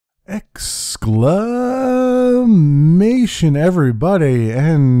Exclamation, everybody,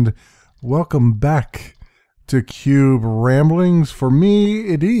 and welcome back to Cube Ramblings. For me,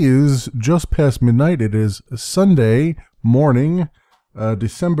 it is just past midnight. It is Sunday morning,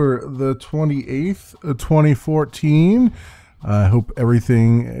 December the 28th, 2014. I hope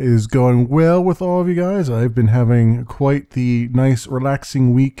everything is going well with all of you guys. I've been having quite the nice,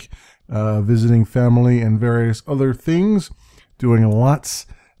 relaxing week, visiting family and various other things, doing lots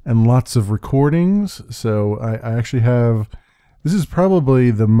and lots of recordings. So I actually have, this is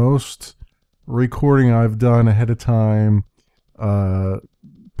probably the most recording I've done ahead of time,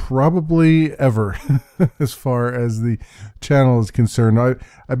 probably ever, as far as the channel is concerned.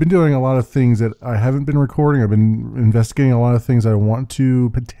 I've been doing a lot of things that I haven't been recording. I've been investigating a lot of things I want to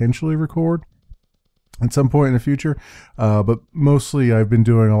potentially record at some point in the future, but mostly I've been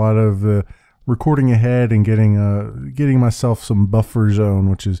doing a lot of recording ahead and getting myself some buffer zone,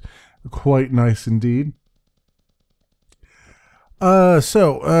 which is quite nice indeed.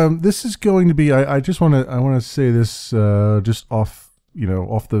 So this is going to be, I want to say this just off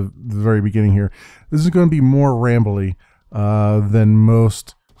the very beginning here. This is going to be more rambly than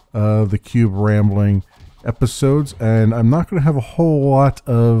most of the Cube Rambling episodes, and I'm not going to have a whole lot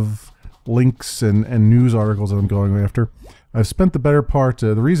of links and news articles that I'm going after. I've spent the better part,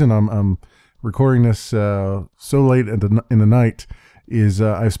 the reason I'm recording this so late in the night is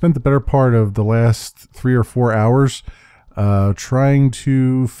I've spent the better part of the last 3 or 4 hours trying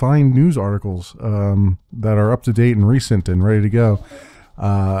to find news articles that are up to date and recent and ready to go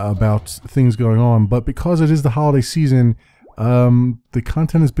about things going on. But because it is the holiday season, the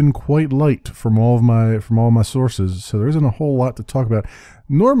content has been quite light from all of my sources, so there isn't a whole lot to talk about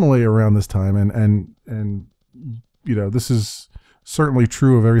normally around this time. And you know, this is certainly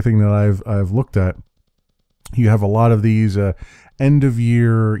true of everything that I've looked at. You have a lot of these end of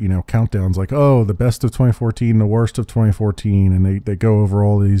year, countdowns, like, oh, the best of 2014, the worst of 2014, and they go over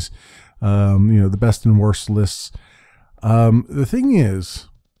all these, the best and worst lists. The thing is,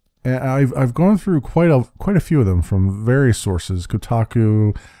 I've gone through quite a few of them from various sources: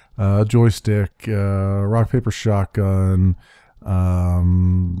 Kotaku, Joystick, Rock Paper Shotgun,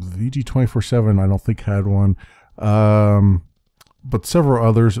 VG247. I don't think had one. But several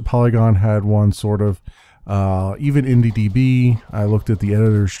others. Polygon had one, sort of. Even IndieDB. I looked at the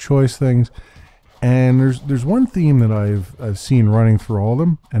editor's choice things, and there's one theme that I've seen running through all of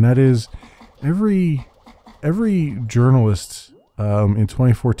them, and that is every journalist in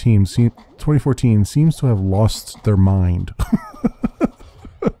 2014 seems to have lost their mind.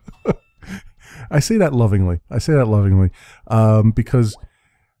 I say that lovingly. Because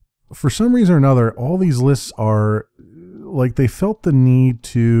for some reason or another, all these lists are like, they felt the need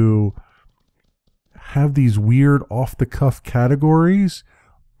to have these weird off-the-cuff categories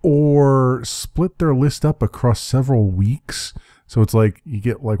or split their list up across several weeks. So it's like you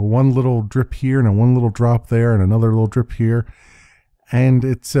get like one little drip here and one little drop there and another little drip here. And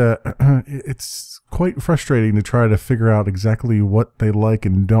it's quite frustrating to try to figure out exactly what they like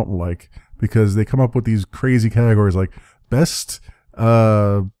and don't like, because they come up with these crazy categories like best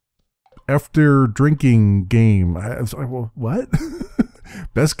after drinking game. I was like, well, what?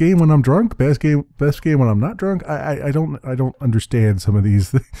 Best game when I'm drunk, best game when I'm not drunk. I don't understand some of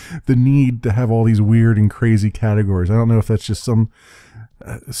these, the need to have all these weird and crazy categories. I don't know if that's just some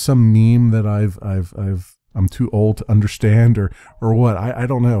meme that I'm too old to understand or what. I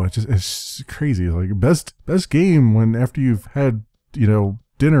don't know. It's crazy. Like best game when after you've had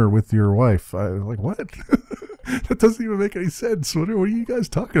dinner with your wife. Like, what? That doesn't even make any sense. What are you guys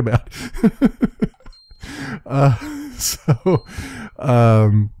talking about?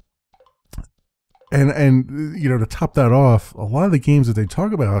 To top that off, a lot of the games that they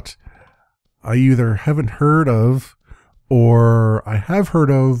talk about, I either haven't heard of or I have heard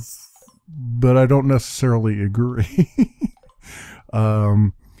of, but I don't necessarily agree.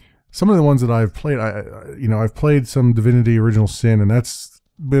 Some of the ones that I've played, I've played some Divinity Original Sin, and that's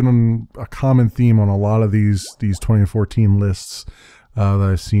been a common theme on a lot of these 2014 lists that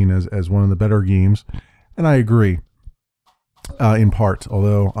I've seen as one of the better games. And I agree, in part,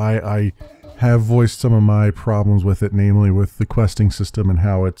 although I have voiced some of my problems with it, namely with the questing system and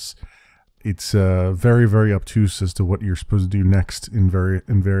how it's very, very obtuse as to what you're supposed to do next in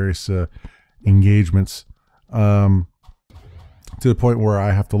various engagements, to the point where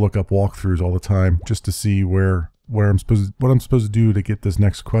I have to look up walkthroughs all the time just to see what I'm supposed to do to get this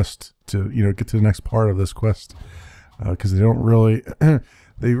next quest, to get to the next part of this quest, because they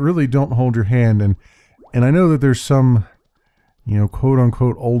really don't hold your hand. And I know that there's some, quote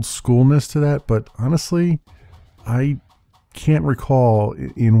unquote old schoolness to that, but honestly, I can't recall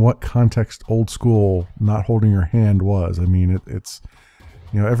in what context old school not holding your hand was. I mean, it's,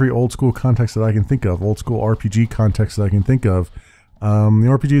 you know, every old school context that I can think of, old school RPG context that I can think of, the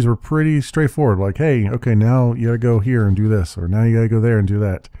RPGs were pretty straightforward. Like, hey, okay, now you gotta go here and do this, or now you gotta go there and do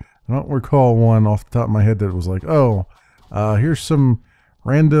that. I don't recall one off the top of my head that was like, oh, here's some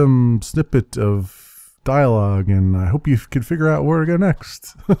random snippet of dialogue, and I hope you can figure out where to go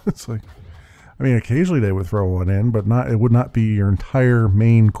next. It's like, I mean, occasionally they would throw one in, but it would not be your entire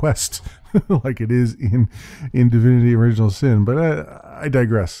main quest like it is in Divinity Original Sin. But I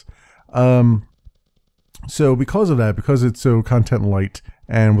digress. So because of that, because it's so content light,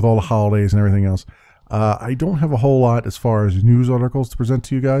 and with all the holidays and everything else, I don't have a whole lot as far as news articles to present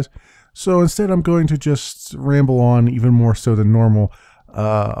to you guys. So instead, I'm going to just ramble on even more so than normal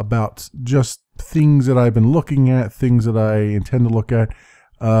about just things that I've been looking at, things that I intend to look at,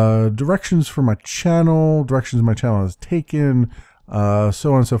 directions for my channel, directions my channel has taken,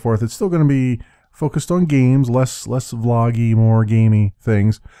 so on and so forth. It's still going to be focused on games, less vloggy, more gamey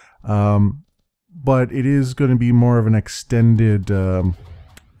things. But it is going to be more of an extended,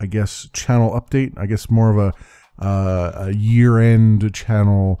 I guess, channel update. I guess more of a year-end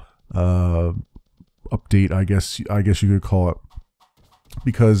channel update. I guess you could call it,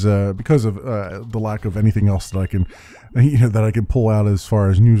 because of the lack of anything else that I can, you know, that I can pull out as far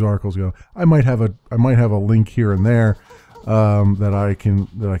as news articles go. I might have a link here and there that I can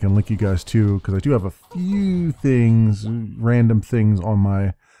link you guys to, because I do have a few things, random things on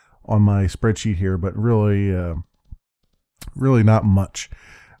my spreadsheet here, but really not much.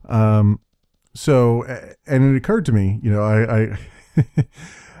 So, and it occurred to me, you know,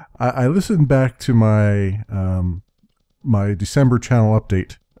 I listened back to my my December channel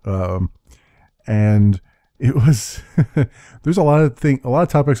update, and it was there's a lot of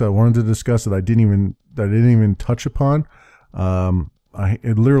topics I wanted to discuss that I didn't even touch upon. I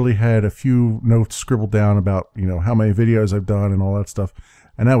literally had a few notes scribbled down about, you know, how many videos I've done and all that stuff.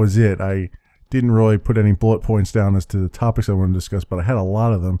 And that was it. I didn't really put any bullet points down as to the topics I wanted to discuss, but I had a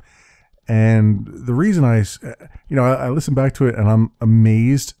lot of them. And the reason I listened back to it, and I'm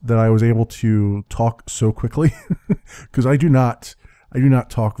amazed that I was able to talk so quickly, because I do not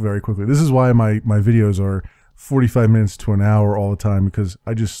talk very quickly. This is why my videos are 45 minutes to an hour all the time, because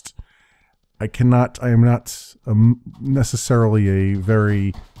I am not necessarily a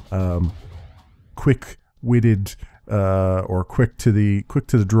very quick-witted or quick to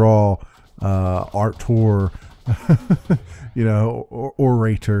the draw auteur, you know,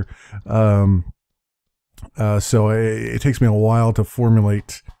 orator. So it takes me a while to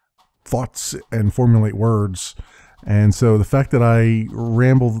formulate thoughts and formulate words. And so the fact that I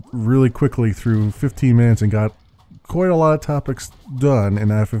rambled really quickly through 15 minutes and got quite a lot of topics done in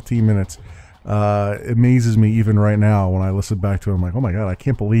that 15 minutes amazes me even right now when I listen back to it. I'm like, oh my God, I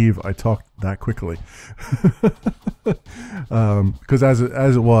can't believe I talked that quickly. Because as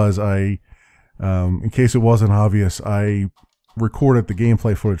it was, in case it wasn't obvious, I recorded the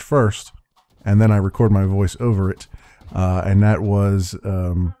gameplay footage first, and then I record my voice over it, and that was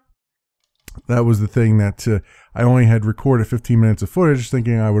the thing that I only had recorded 15 minutes of footage,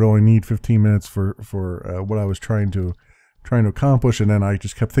 thinking I would only need 15 minutes for what I was trying to accomplish, and then I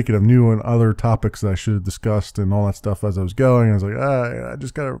just kept thinking of new and other topics that I should have discussed and all that stuff as I was going. I was like, I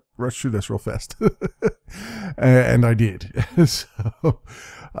just gotta rush through this real fast, and I did. So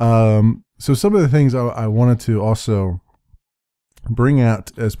some of the things I wanted to also bring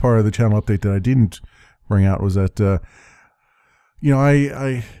out as part of the channel update that I didn't bring out was that you know,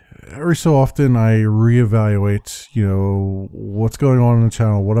 I every so often I reevaluate, you know, what's going on in the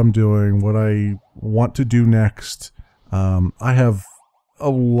channel, what I'm doing, what I want to do next. I have a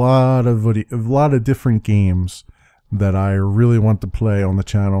lot of different games that I really want to play on the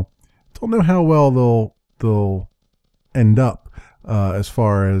channel. Don't know how well they'll end up as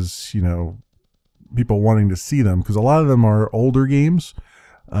far as, you know, people wanting to see them, because a lot of them are older games,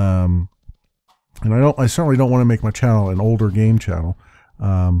 and I certainly don't want to make my channel an older game channel.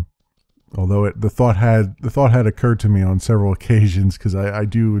 Although the thought had occurred to me on several occasions, because I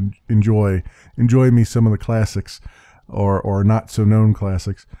do enjoy me some of the classics, or not so known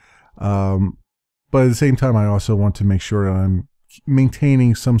classics. But at the same time, I also want to make sure that I'm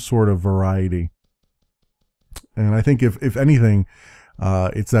maintaining some sort of variety. And I think if anything,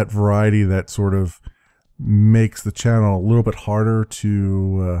 it's that variety that sort of makes the channel a little bit harder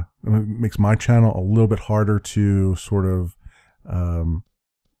to, makes my channel a little bit harder to sort of,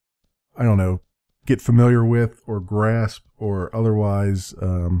 I don't know, get familiar with or grasp, or otherwise,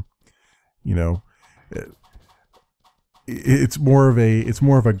 you know, it's more of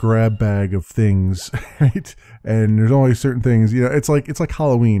a grab bag of things, right? And there's only certain things, it's like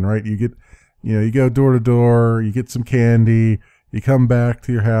Halloween, right? You go door to door, you get some candy, you come back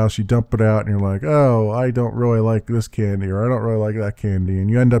to your house, you dump it out, and you're like, oh, I don't really like this candy, or I don't really like that candy, and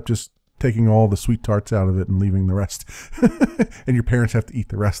you end up just taking all the sweet tarts out of it and leaving the rest. And your parents have to eat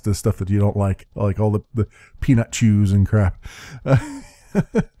the rest of the stuff that you don't like all the peanut chews and crap.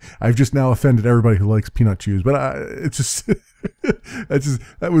 I've just now offended everybody who likes peanut chews, but it's just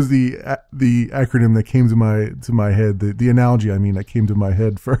that was the acronym that came to my head, the analogy, I mean, that came to my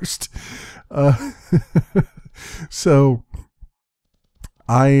head first. So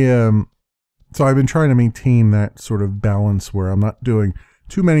I've been trying to maintain that sort of balance where I'm not doing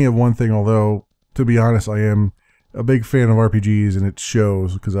too many of one thing, although, to be honest, I am a big fan of RPGs, and it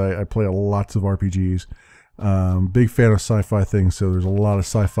shows because I play lots of RPGs. Big fan of sci-fi things, so there's a lot of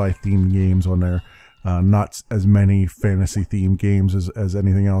sci-fi themed games on there. Not as many fantasy themed games as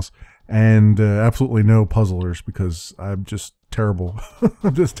anything else, and absolutely no puzzlers because I'm just terrible.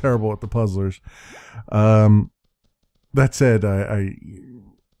 I'm just terrible at the puzzlers. That said, I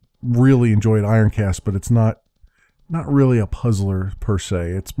really enjoyed Ironcast, but it's not really a puzzler per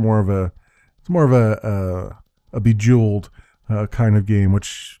se. It's more of a Bejeweled kind of game,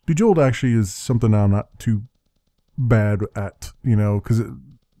 which Bejeweled actually is something I'm not too bad at, because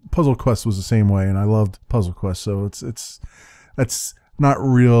Puzzle Quest was the same way, and I loved Puzzle Quest. So that's not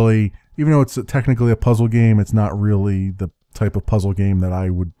really, even though it's technically a puzzle game, it's not really the type of puzzle game that I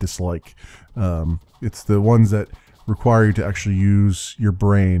would dislike. It's the ones that require you to actually use your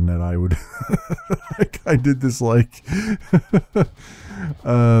brain that I would I kind of dislike.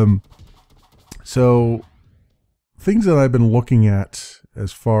 So things that I've been looking at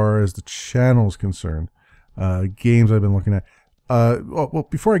as far as the channel is concerned, games I've been looking at. Well,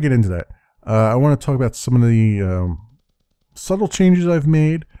 before I get into that, I want to talk about some of the subtle changes I've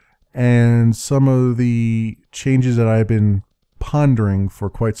made and some of the changes that I've been pondering for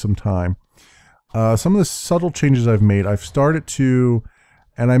quite some time. Some of the subtle changes I've made, I've started to,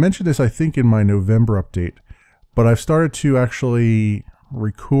 and I mentioned this I think in my November update, but I've started to actually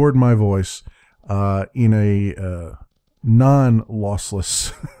record my voice in a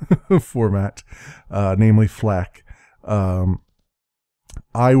non-lossless format, namely FLAC.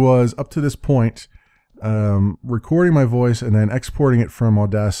 I was, up to this point, recording my voice and then exporting it from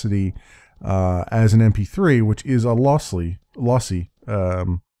Audacity as an MP3, which is a lossy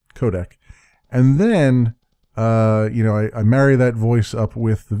codec. And then, I marry that voice up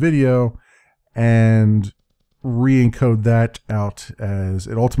with the video and re-encode that out as,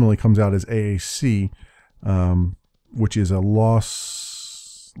 it ultimately comes out as AAC, which is a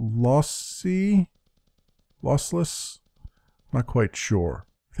lossless, not quite sure.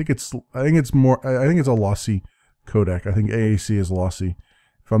 I think it's a lossy codec. I think AAC is lossy,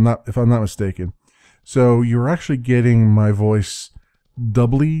 if I'm not mistaken. So you're actually getting my voice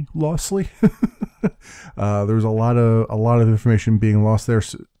doubly lossy. There's a lot of information being lost there.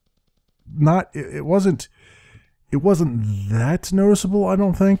 So it wasn't that noticeable, I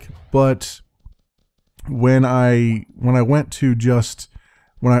don't think, but when I went to just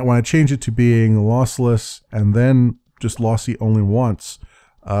when I changed it to being lossless and then just lossy only once,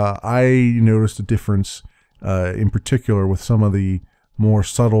 I noticed a difference in particular with some of the more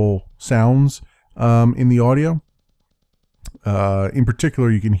subtle sounds in the audio. In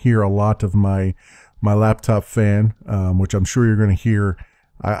particular, you can hear a lot of my laptop fan, which I'm sure you're going to hear.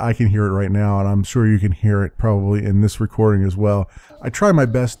 I can hear it right now, and I'm sure you can hear it probably in this recording as well. I try my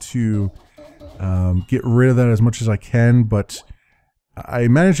best to get rid of that as much as I can, but I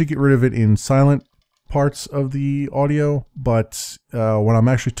managed to get rid of it in silent parts of the audio, but when I'm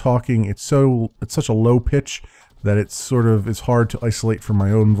actually talking, it's such a low pitch that it's hard to isolate from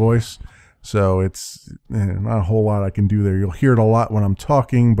my own voice. So it's not a whole lot I can do there. You'll hear it a lot when I'm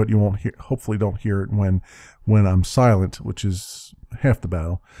talking, but you won't hopefully don't hear it when I'm silent, which is half the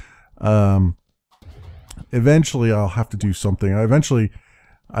battle. Eventually I'll have to do something. I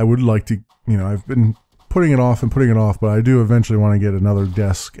would like to, I've been putting it off, but I do eventually want to get another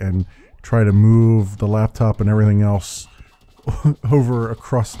desk and try to move the laptop and everything else over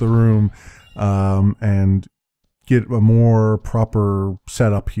across the room, and get a more proper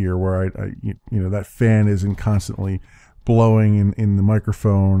setup here where that fan isn't constantly blowing in the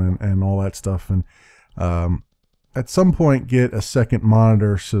microphone and all that stuff, and at some point get a second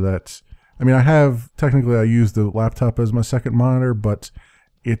monitor so that, I use the laptop as my second monitor, but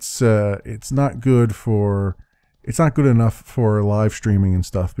it's not good enough for live streaming and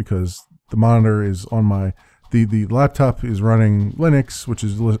stuff, because the monitor is on the laptop is running Linux, which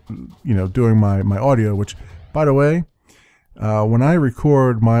is doing my audio, which, by the way, When I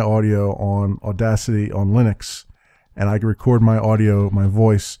record my audio on Audacity on Linux, and I can record my audio, my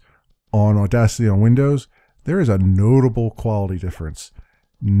voice, on Audacity on Windows, there is a notable quality difference.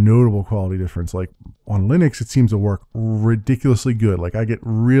 Notable quality difference. Like on Linux, it seems to work ridiculously good. Like I get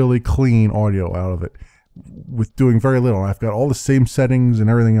really clean audio out of it with doing very little. I've got all the same settings and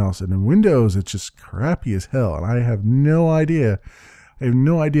everything else. And in Windows, it's just crappy as hell. And I have no idea. I have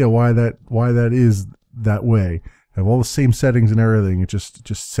no idea why that is that way. I have all the same settings and everything. It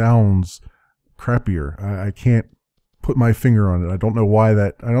just sounds crappier. I can't put my finger on it. I don't know why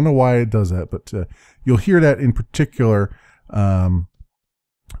it does that, but you'll hear that in particular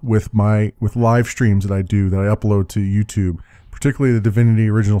with live streams that I do, that I upload to YouTube, particularly the Divinity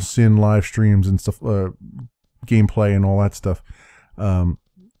Original Sin live streams and stuff, gameplay and all that stuff.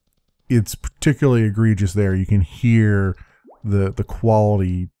 It's particularly egregious there. You can hear the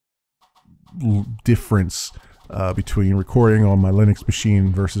quality difference between recording on my Linux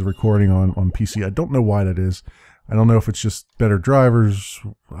machine versus recording on PC. I don't know why that is. I don't know if it's just better drivers.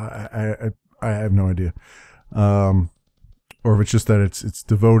 I have no idea. Or if it's just that it's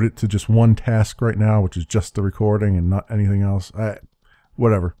devoted to just one task right now, which is just the recording and not anything else.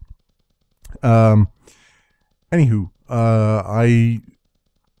 Whatever. Anywho,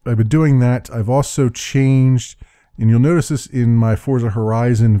 I've been doing that. I've also changed, and you'll notice this in my Forza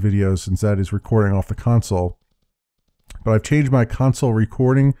Horizon videos, since that is recording off the console. But I've changed my console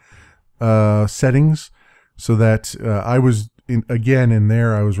recording settings so that I was in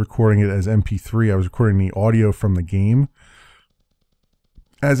there. I was recording it as MP3. I was recording the audio from the game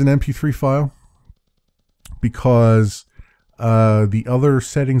as an MP3 file, because the other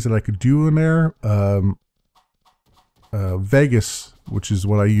settings that I could do in there, Vegas, which is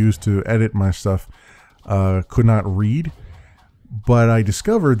what I use to edit my stuff, could not read. But I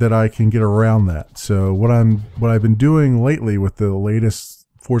discovered that I can get around that. So what I've been doing lately with the latest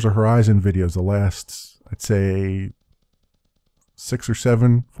Forza Horizon videos, the last, I'd say 6 or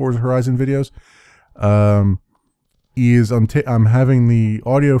 7 Forza Horizon videos, is I'm having the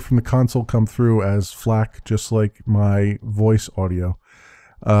audio from the console come through as FLAC, just like my voice audio,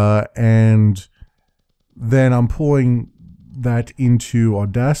 and then I'm pulling that into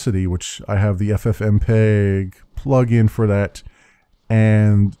Audacity, which I have the FFmpeg plugin for that,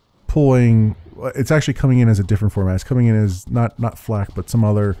 and pulling. It's actually coming in as a different format. It's coming in as not FLAC, but some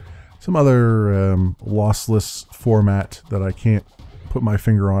other lossless format that I can't put my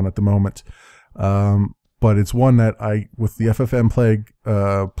finger on at the moment. But it's one that with the FFmpeg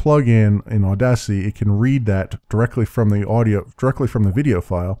plugin in Audacity, it can read that directly from the video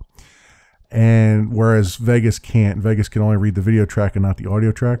file. And whereas Vegas can't. Vegas can only read the video track and not the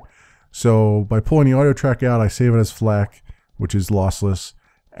audio track. So by pulling the audio track out, I save it as FLAC, which is lossless,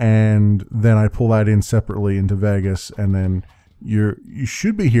 and then I pull that in separately into Vegas, and then you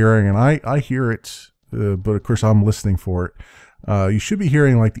should be hearing, and I hear it, but of course I'm listening for it. You should be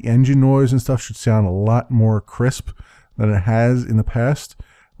hearing like the engine noise and stuff should sound a lot more crisp than it has in the past,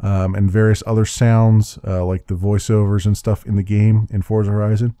 and various other sounds like the voiceovers and stuff in the game in Forza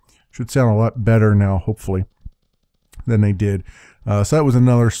Horizon should sound a lot better now, hopefully, than they did. So that was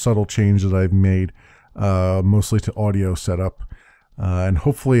another subtle change that I've made, mostly to audio setup, and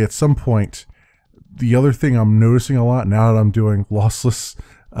hopefully at some point. The other thing I'm noticing a lot now that I'm doing lossless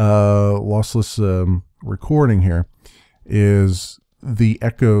recording here is the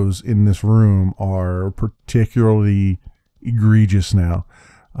echoes in this room are particularly egregious now,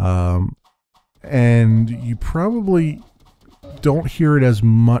 and you probably don't hear it as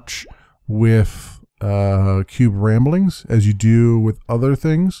much with Cube Ramblings as you do with other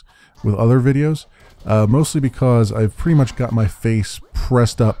things, with other videos, mostly because I've pretty much got my face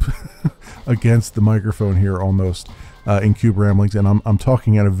pressed up against the microphone here almost in Cube Ramblings, and I'm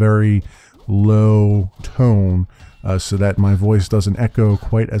talking at a very low tone so that my voice doesn't echo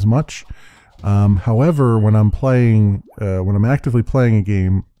quite as much. However, when I'm actively playing a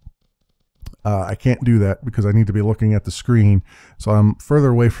game, I can't do that because I need to be looking at the screen. So I'm further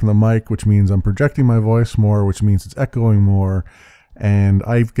away from the mic, which means I'm projecting my voice more, which means it's echoing more. And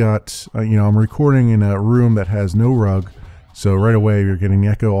I've got, I'm recording in a room that has no rug. So right away, you're getting the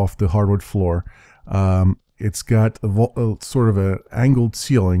echo off the hardwood floor. It's got a sort of an angled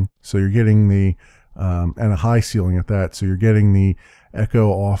ceiling. So you're getting the, and a high ceiling at that. So you're getting the echo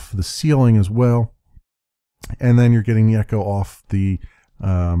off the ceiling as well. And then you're getting the echo off the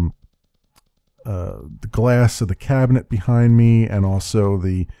glass of the cabinet behind me, and also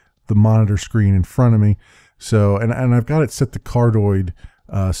the monitor screen in front of me. So, and I've got it set to cardioid,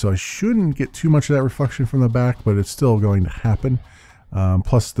 so I shouldn't get too much of that reflection from the back, but it's still going to happen.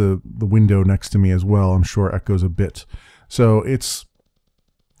 Plus the window next to me as well, I'm sure echoes a bit. So it's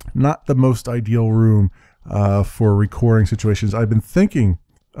not the most ideal room for recording situations. I've been thinking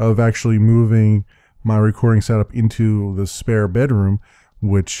of actually moving my recording setup into the spare bedroom,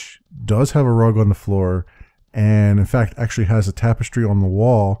 which does have a rug on the floor, and in fact actually has a tapestry on the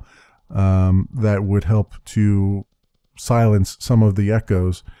wall that would help to silence some of the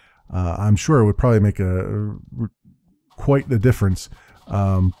echoes. I'm sure it would probably make quite the difference,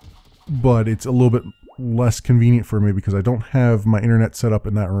 but it's a little bit less convenient for me because I don't have my internet set up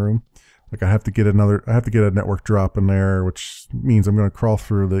in that room. Like I have to get a network drop in there, which means I'm going to crawl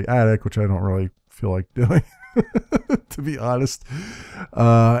through the attic, which I don't really feel like doing, to be honest,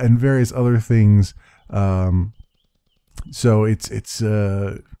 and various other things. So it's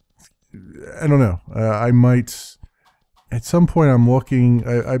I don't know. I might at some point. I'm looking.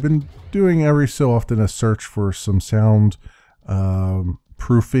 I've been doing every so often a search for some sound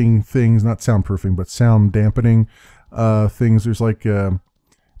proofing things, not soundproofing, but sound dampening things. There's like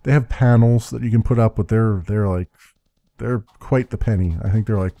they have panels that you can put up, but they're quite the penny. I think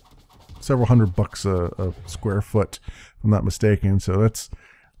they're like several $100 a square foot, if I'm not mistaken. So that's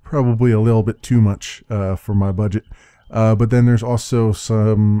probably a little bit too much for my budget. But then there's also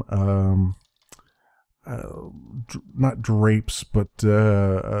some not drapes, but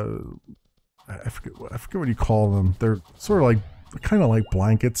I forget what you call them. They're sort of like kind of like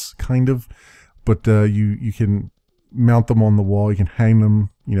blankets, kind of, but you can mount them on the wall. You can hang them,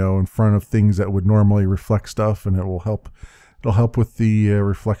 in front of things that would normally reflect stuff, and it will help. It'll help with the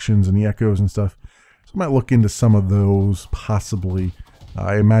reflections and the echoes and stuff. So I might look into some of those possibly.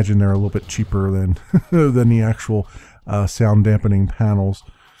 I imagine they're a little bit cheaper than than the actual sound dampening panels.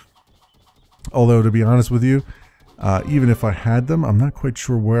 Although, to be honest with you, even if I had them, I'm not quite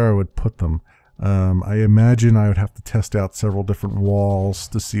sure where I would put them. I imagine I would have to test out several different walls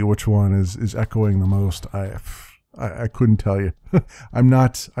to see which one is echoing the most. I couldn't tell you. I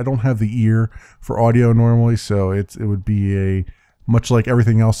don't have the ear for audio normally, so it would be much like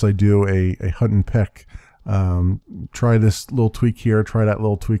everything else I do, a hunt and peck. Try this little tweak here, try that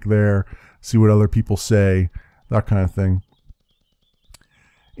little tweak there, see what other people say, that kind of thing.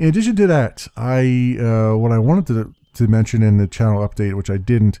 In addition to that, what I wanted to mention in the channel update, which I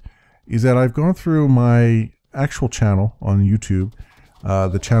didn't, is that I've gone through my actual channel on YouTube,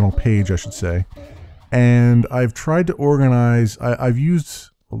 the channel page, I should say, and I've tried to organize. I've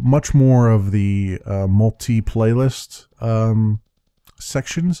used much more of the multi-playlist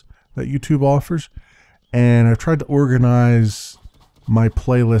sections that YouTube offers, and I've tried to organize my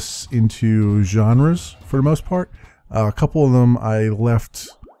playlists into genres for the most part. A couple of them I left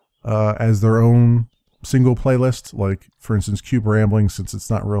as their own single playlist, like for instance Cube Rambling, since it's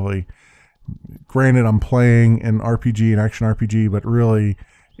not really, granted I'm playing an RPG, an action RPG, but really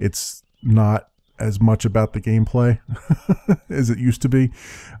it's not as much about the gameplay as it used to be.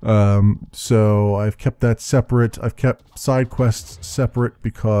 So I've kept that separate. I've kept side quests separate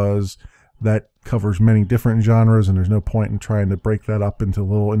because that covers many different genres, and there's no point in trying to break that up into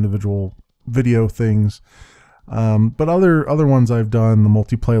little individual video things. But other ones I've done the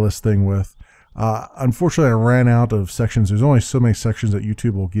multi-playlist thing with. Unfortunately, I ran out of sections. There's only so many sections that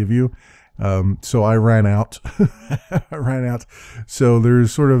YouTube will give you. So I ran out. I ran out. So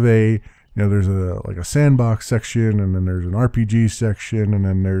there's sort of there's like a sandbox section, and then there's an RPG section, and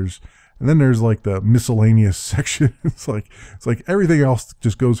then there's like the miscellaneous section. It's like everything else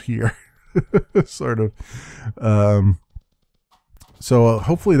just goes here. Sort of. So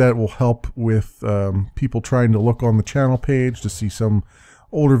hopefully that will help with people trying to look on the channel page to see some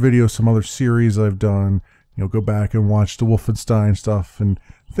older videos, some other series I've done. Go back and watch the Wolfenstein stuff and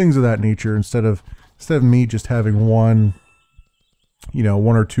things of that nature, instead of me just having one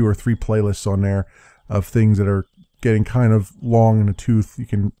or two or three playlists on there of things that are getting kind of long in the tooth. You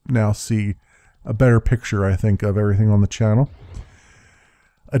can now see a better picture, I think, of everything on the channel.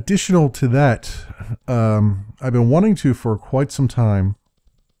 Additional to that, I've been wanting to for quite some time,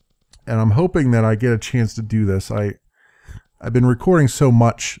 and I'm hoping that I get a chance to do this. I've been recording so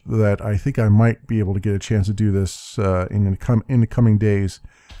much that I think I might be able to get a chance to do this in the coming days.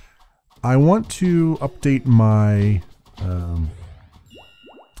 I want to update my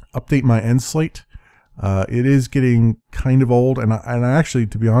end slate. It is getting kind of old, and I actually,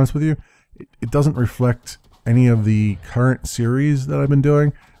 to be honest with you, it doesn't reflect any of the current series that I've been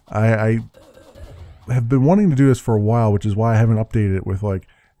doing. I have been wanting to do this for a while, which is why I haven't updated it with like,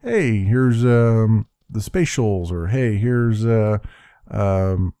 hey, here's the Spatials, or hey, here's the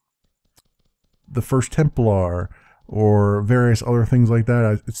First Templar, or various other things like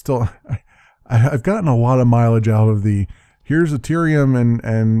that. I've gotten a lot of mileage out of the here's Ethereum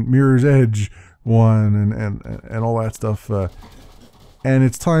and Mirror's Edge and all that stuff. And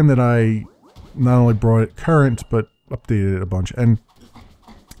it's time that I not only brought it current, but updated it a bunch. And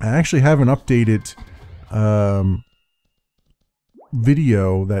I actually have an updated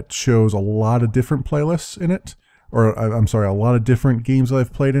video that shows a lot of different playlists in it. Or, I'm sorry, a lot of different games that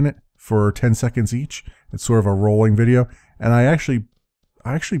I've played in it for 10 seconds each. It's sort of a rolling video. And I actually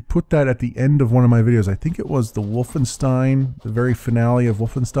put that at the end of one of my videos. I think it was the Wolfenstein, the very finale of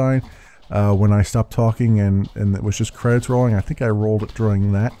Wolfenstein, when I stopped talking and it was just credits rolling. I think I rolled it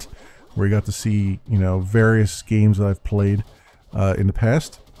during that, where you got to see, you know, various games that I've played in the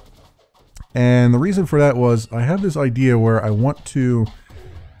past. And the reason for that was I have this idea where I want to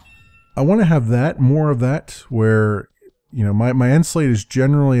have that, more of that, where, you know, my end slate is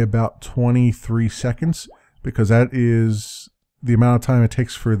generally about 23 seconds, because that is the amount of time it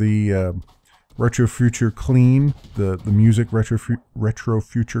takes for the RetroFuture Clean, the music.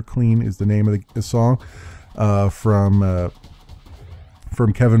 RetroFuture Clean is the name of the song from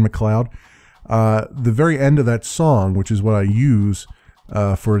Kevin MacLeod. The very end of that song, which is what I use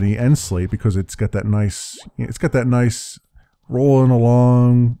for the end slate, because it's got that nice rolling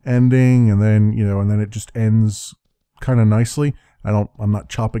along ending, and then, you know, and then it just ends kind of nicely. I'm not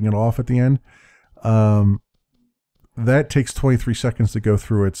chopping it off at the end. That takes 23 seconds to go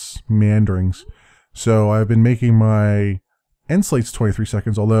through its meanderings. So I've been making my end slates 23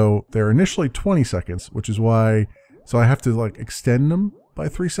 seconds, although they're initially 20 seconds, which is why, so I have to like extend them by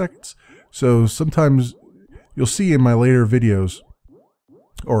 3 seconds. So sometimes you'll see in my later videos,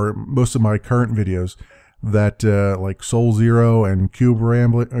 or most of my current videos, that like Soul Zero and Cube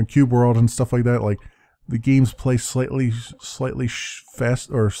World and stuff like that, like the games play slightly fast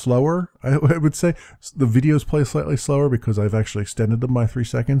or slower. I would say the videos play slightly slower because I've actually extended them by 3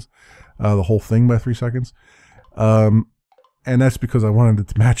 seconds, the whole thing by 3 seconds, and that's because I wanted it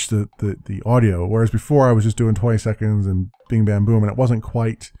to match the audio. Whereas before I was just doing 20 seconds and bing bam boom, and it wasn't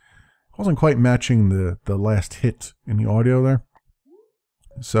quite matching the last hit in the audio there.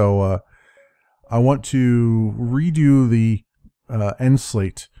 So I want to redo the end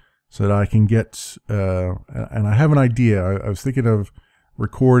slate so that I can get, and I have an idea. I was thinking of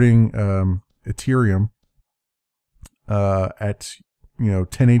recording Ethereum at, you know,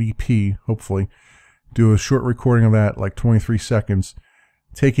 1080p, hopefully. Do a short recording of that, like 23 seconds,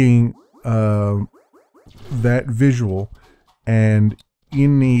 taking that visual, and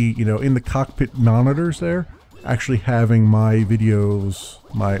in the, you know, in the cockpit monitors there, actually having my videos,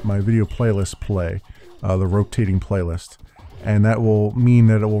 my video playlist play, the rotating playlist. And that will mean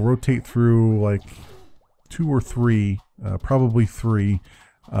that it will rotate through like 2 or 3, probably 3,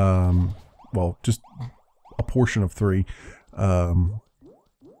 well, just a portion of 3, of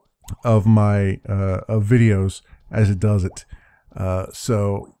my videos as it does it.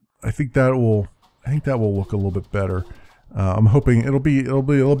 So I think that will look a little bit better. I'm hoping it'll be a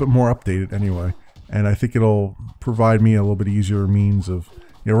little bit more updated anyway, and I think it'll provide me a little bit easier means of,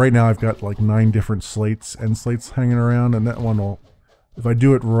 you know, right now I've got like 9 different end slates hanging around, and that one will, if I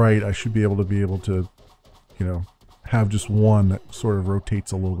do it right, I should be able to, you know, have just one that sort of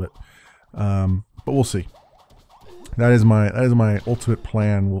rotates a little bit. But we'll see. That is my ultimate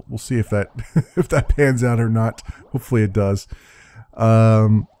plan. We'll see if that if that pans out or not. Hopefully it does.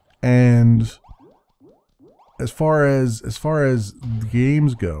 And as far as the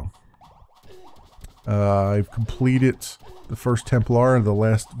games go, I've completed the first Templar, and the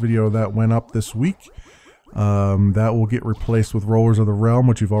last video that went up this week. That will get replaced with Rollers of the Realm,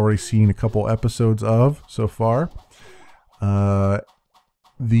 which you've already seen a couple episodes of so far. I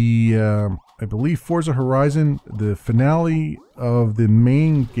believe Forza Horizon, the finale of the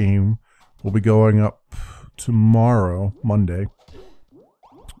main game, will be going up tomorrow, Monday.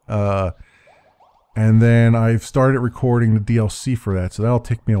 And then I've started recording the DLC for that, so that'll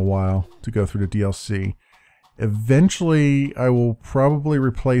take me a while to go through the DLC. Eventually, I will probably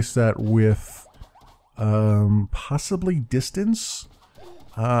replace that with possibly Distance.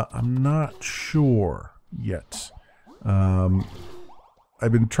 I'm not sure yet.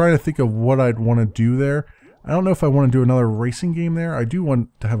 I've been trying to think of what I'd want to do there. I don't know if I want to do another racing game there. I do want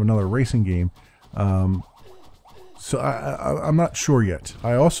to have another racing game. So I'm not sure yet.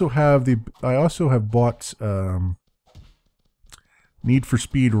 I also have bought Need for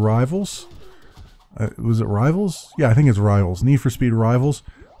Speed Rivals. Was it Rivals? Yeah, I think it's Rivals. Need for Speed Rivals,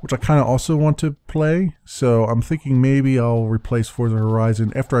 which I kind of also want to play. So I'm thinking maybe I'll replace Forza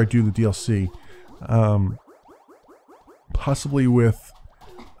Horizon after I do the DLC. Possibly with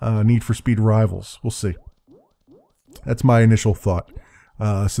Need for Speed Rivals. We'll see. That's my initial thought.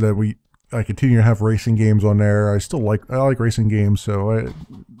 So that I continue to have racing games on there. I like racing games, so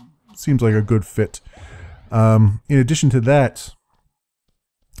seems like a good fit. In addition to that,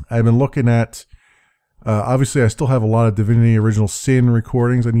 I've been looking at, obviously I still have a lot of Divinity Original Sin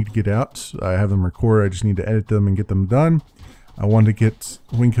recordings I need to get out. I have them recorded, I just need to edit them and get them done. I want to get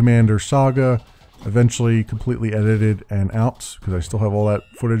Wing Commander Saga eventually completely edited and out, because I still have all that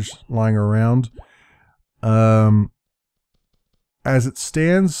footage lying around. As it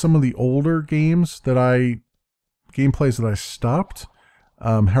stands, some of the older games that gameplays that I stopped,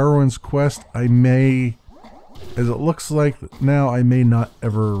 Heroine's Quest, I may, as it looks like now, I may not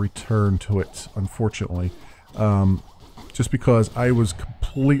ever return to it, unfortunately. Just because I was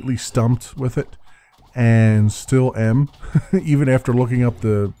completely stumped with it, and still am, even after looking up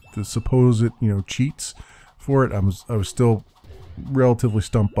the supposed, cheats for it. I was still relatively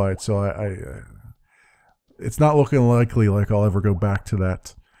stumped by it, so it's not looking likely like I'll ever go back to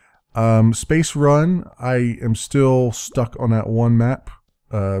that. Space Run, I am still stuck on that one map,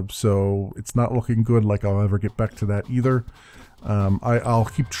 so it's not looking good like I'll ever get back to that either. I'll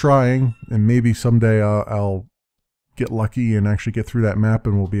keep trying, and maybe someday I'll get lucky and actually get through that map,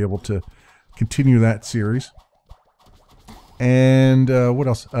 and we'll be able to continue that series. And what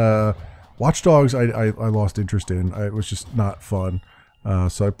else? Watch Dogs, I lost interest in. It was just not fun,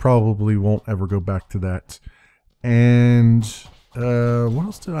 so I probably won't ever go back to that. And what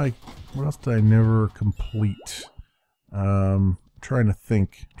else did I never complete? Trying to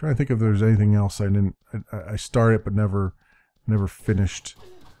think if there's anything else I started but never finished.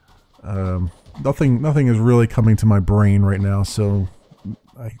 Nothing is really coming to my brain right now, so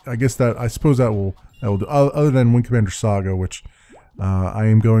I guess I suppose that will do. Other than Wing Commander Saga, which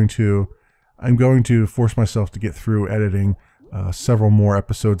I'm going to force myself to get through editing several more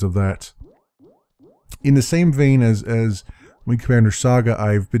episodes of that. In the same vein as Wing Commander Saga,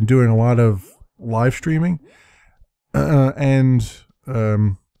 I've been doing a lot of live streaming, and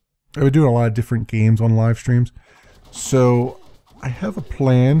I've been doing a lot of different games on live streams. So I have a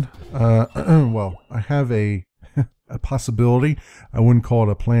plan. Well, I have a possibility. I wouldn't call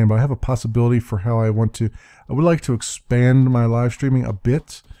it a plan, but I have a possibility for how I would like to expand my live streaming a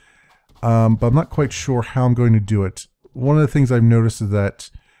bit, but I'm not quite sure how I'm going to do it. One of the things I've noticed is that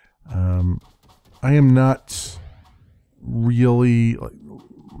I am not really,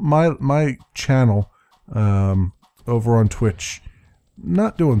 my channel over on Twitch,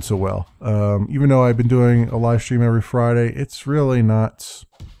 not doing so well. Even though I've been doing a live stream every Friday, it's really not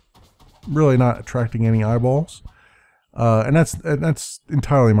attracting any eyeballs. And that's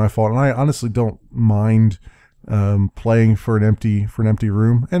entirely my fault. And I honestly don't mind playing for an empty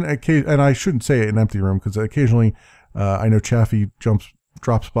room. And I shouldn't say an empty room, because occasionally I know Chaffee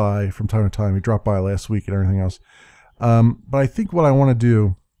drops by from time to time. He dropped by last week and everything else. But I think what I want to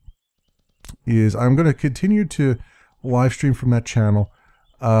do is I'm going to continue to live stream from that channel.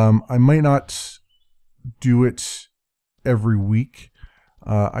 I might not do it every week.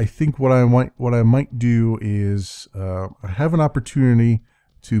 I think what I might do is I have an opportunity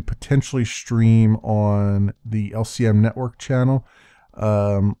to potentially stream on the LCM network channel.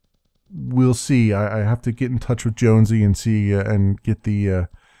 We'll see. I have to get in touch with Jonesy and see and get the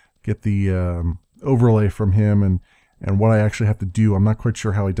overlay from him and what I actually have to do. I'm not quite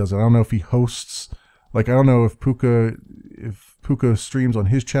sure how he does it. I don't know if he hosts. Like, I don't know if Puka streams on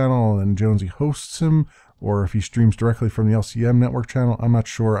his channel and Jonesy hosts him, or if he streams directly from the LCM network channel. I'm not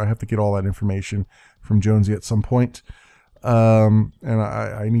sure. I have to get all that information from Jonesy at some point. And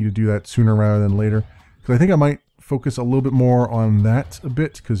I need to do that sooner rather than later, because I think I might focus a little bit more on that a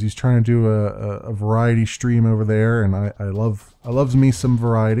bit, because he's trying to do a variety stream over there, and I loves me some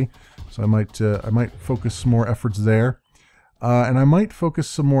variety. So I might focus some more efforts there. And I might focus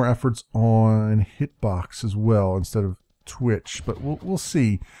some more efforts on Hitbox as well instead of Twitch, but we'll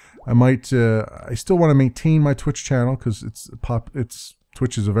see. I might. I still want to maintain my Twitch channel, because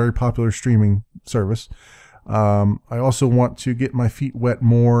Twitch is a very popular streaming service. I also want to get my feet wet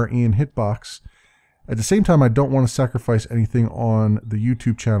more in Hitbox. At the same time, I don't want to sacrifice anything on the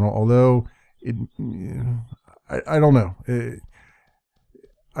YouTube channel, although I don't know.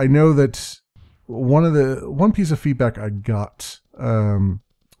 I know that one piece of feedback I got from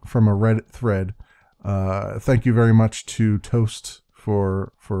a Reddit thread. Thank you very much to Toast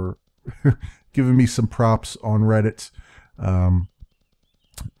for giving me some props on Reddit.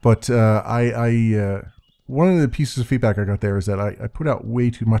 But one of the pieces of feedback I got there is that I put out way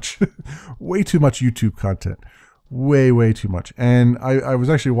too much YouTube content, way too much. And I was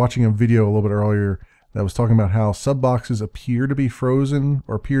actually watching a video a little bit earlier that was talking about how sub boxes appear to be frozen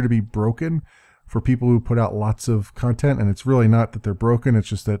or appear to be broken for people who put out lots of content, and it's really not that they're broken. It's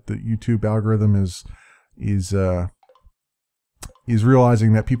just that the YouTube algorithm is is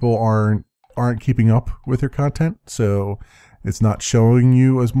realizing that people aren't keeping up with your content, so it's not showing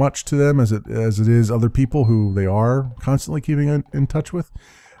you as much to them as it is other people who they are constantly keeping in touch with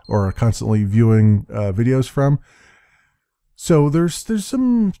or constantly viewing videos from. So there's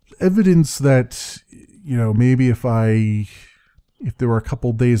some evidence that, you know, maybe if there were a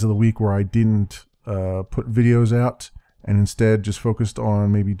couple days of the week where I didn't put videos out and instead just focused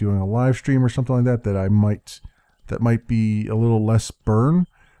on maybe doing a live stream or something like that, that might be a little less burn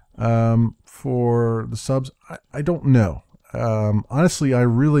for the subs. I don't know. Honestly, I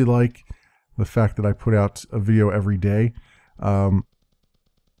really like the fact that I put out a video every day.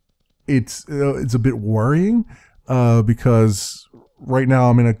 It's a bit worrying because right now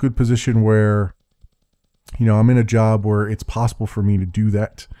I'm in a good position where, you know, I'm in a job where it's possible for me to do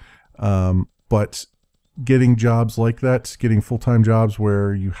that. But getting jobs like that, getting full-time jobs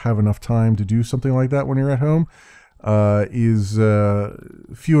where you have enough time to do something like that when you're at home, is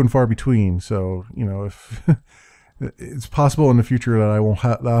few and far between. So, you know, if it's possible in the future that I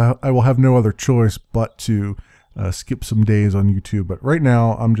will have no other choice but to skip some days on YouTube. But right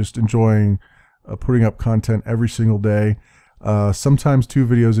now, I'm just enjoying putting up content every single day, sometimes 2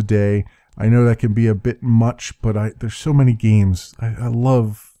 videos a day. I know that can be a bit much, but there's so many games. I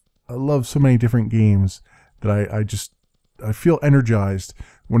love so many different games that I feel energized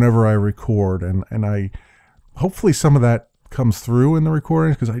whenever I record, and I hopefully some of that comes through in the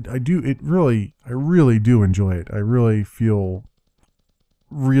recordings, because I really do enjoy it. I really feel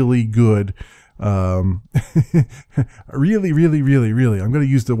really good. Really, I'm going to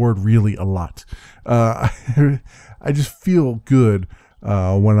use the word really a lot. I just feel good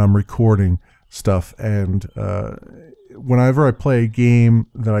when I'm recording stuff, and whenever I play a game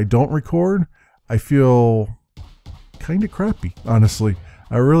that I don't record, I feel kind of crappy, honestly.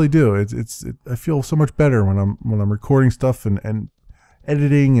 I really do. I feel so much better when I'm recording stuff and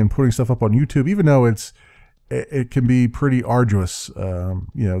editing and putting stuff up on YouTube, even though it can be pretty arduous. You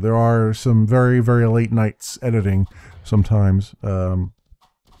know, there are some very, very late nights editing sometimes, you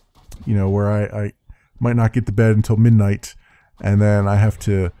know, where I might not get to bed until midnight, and then I have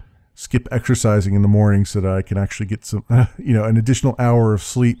to skip exercising in the morning so that I can actually get some, you know, an additional hour of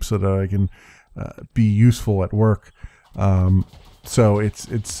sleep so that I can be useful at work. So it's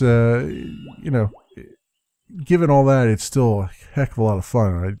you know, given all that, it's still a heck of a lot of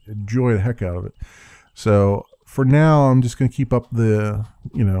fun. I enjoy the heck out of it. So for now, I'm just going to keep up the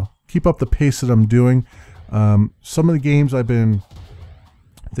pace that I'm doing. Some of the games I've been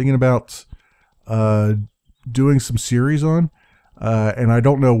thinking about doing some series on, and I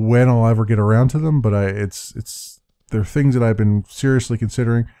don't know when I'll ever get around to them, but they're things that I've been seriously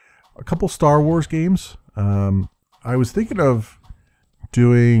considering. A couple Star Wars games. I was thinking of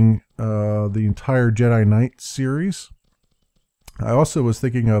doing the entire Jedi Knight series. I also was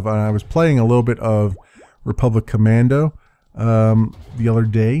thinking of, I was playing a little bit of Republic Commando the other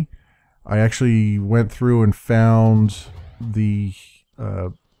day. I actually went through and found the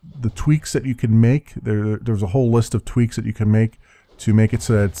tweaks that you can make. There's a whole list of tweaks that you can make to make it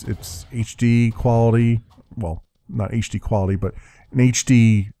so that it's HD quality. Well, not HD quality, but an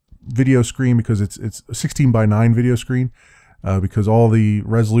HD video screen, because it's a 16:9 video screen, because all the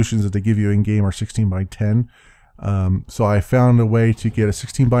resolutions that they give you in game are 16:10. So I found a way to get a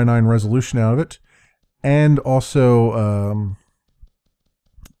 16:9 resolution out of it, and also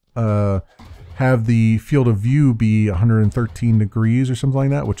have the field of view be 113 degrees or something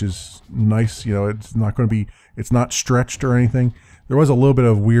like that, which is nice. You know, it's not stretched or anything. There was a little bit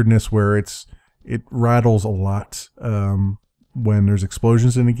of weirdness where it rattles a lot when there's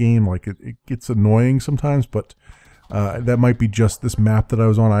explosions in a game. Like it gets annoying sometimes, but that might be just this map that I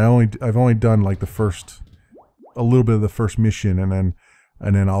was on. I've only done like a little bit of the first mission, and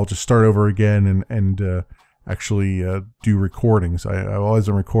then I'll just start over again and actually do recordings. I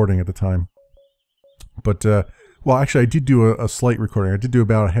wasn't recording at the time, but well, actually I did do a slight recording. I did do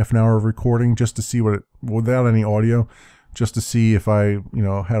about a half an hour of recording just to see without any audio, just to see if I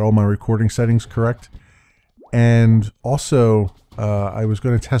had all my recording settings correct. And also I was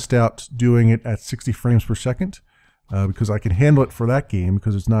going to test out doing it at 60 frames per second, because I can handle it for that game,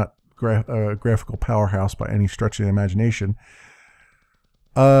 because it's not graphical powerhouse by any stretch of the imagination.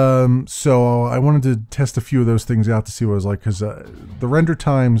 So I wanted to test a few of those things out to see what it was like, because the render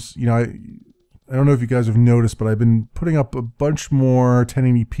times, I don't know if you guys have noticed, but I've been putting up a bunch more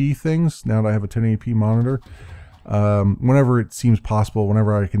 1080p things now that I have a 1080p monitor. Whenever it seems possible,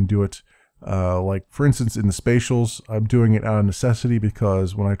 whenever I can do it. Like for instance, in the spatials, I'm doing it out of necessity,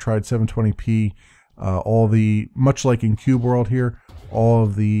 because when I tried 720p, much like in Cube World here, all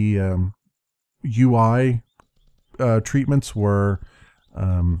of the UI treatments were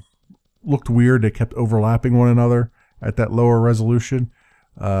looked weird. They kept overlapping one another at that lower resolution.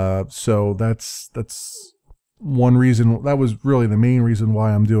 So that's one reason. That was really the main reason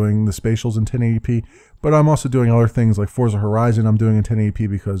why I'm doing the spatials in 1080p. But I'm also doing other things like Forza Horizon. I'm doing in 1080p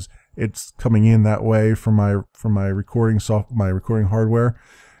because it's coming in that way from my recording hardware.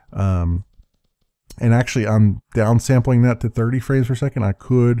 And actually, I'm downsampling that to 30 frames per second. I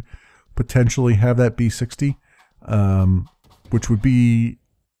could potentially have that be 60, which would be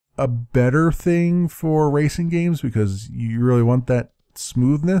a better thing for racing games because you really want that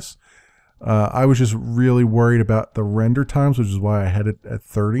smoothness. I was just really worried about the render times, which is why I had it at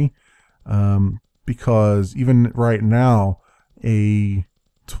 30. Because even right now, a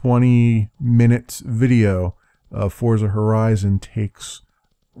 20-minute video of Forza Horizon takes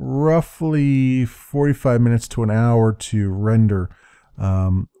roughly 45 minutes to an hour to render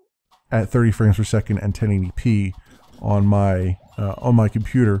at 30 frames per second and 1080p on my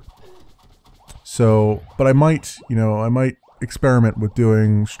computer. So, but I might experiment with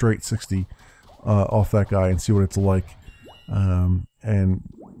doing straight 60 off that guy and see what it's like. And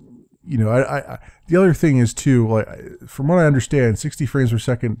the other thing is too, like from what I understand, 60 frames per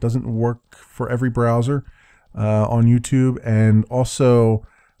second doesn't work for every browser on YouTube, and also,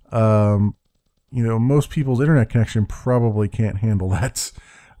 most people's internet connection probably can't handle that.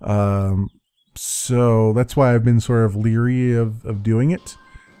 So that's why I've been sort of leery of doing it.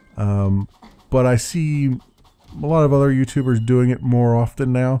 But I see a lot of other YouTubers doing it more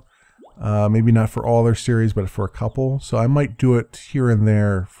often now. Maybe not for all their series, but for a couple. So I might do it here and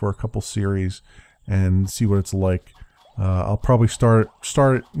there for a couple series and see what it's like. I'll probably start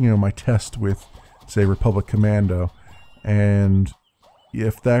my test with, say, Republic Commando, and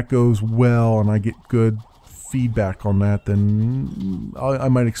if that goes well and I get good feedback on that, then I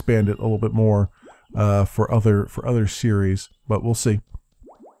might expand it a little bit more for other series. But we'll see,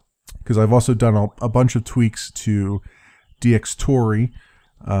 because I've also done a bunch of tweaks to DxTory.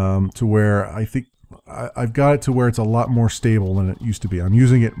 To where I think I've got it to where it's a lot more stable than it used to be. I'm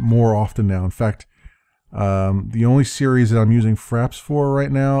using it more often now. In fact, the only series that I'm using Fraps for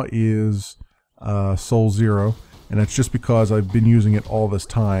right now is Soul Zero, and that's just because I've been using it all this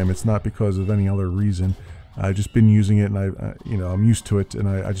time. It's not because of any other reason. I've just been using it, and I'm used to it, and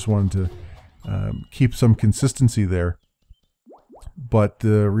I just wanted to keep some consistency there. But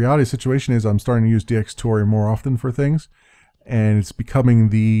the reality of the situation is I'm starting to use DxTory more often for things, and it's becoming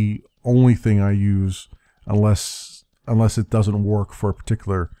the only thing I use unless it doesn't work for a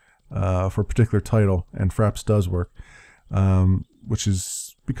particular title, and Fraps does work, which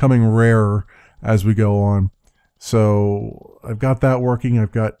is becoming rarer as we go on. So I've got that working.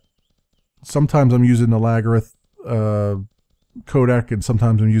 Sometimes I'm using the Lagarith codec, and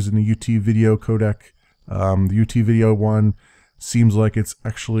sometimes I'm using the UT video codec. The UT video one seems like it's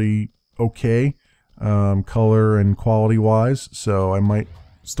actually okay, color and quality wise, so I might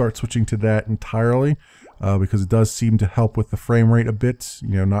start switching to that entirely, because it does seem to help with the frame rate a bit,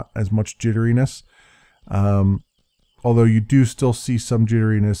 not as much jitteriness. Although you do still see some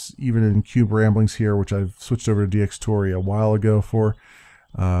jitteriness even in Cube Ramblings here, which I've switched over to DxTory a while ago for.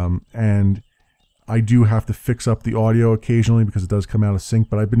 And I do have to fix up the audio occasionally because it does come out of sync,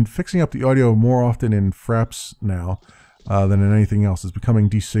 but I've been fixing up the audio more often in Fraps now than in anything else. It's becoming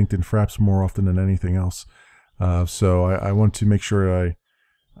desynced in Fraps more often than anything else. So I want to make sure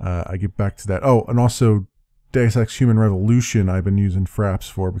I get back to that. Oh, and also Deus Ex Human Revolution I've been using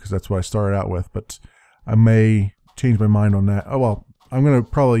Fraps for because that's what I started out with, but I may change my mind on that. Oh well, I'm going to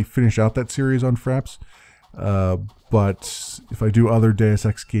probably finish out that series on Fraps, but if I do other Deus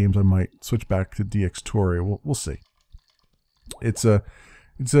Ex games, I might switch back to DxTory. We'll see. It's a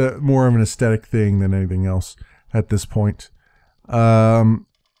more of an aesthetic thing than anything else at this point. And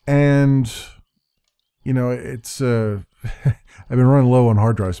it's I've been running low on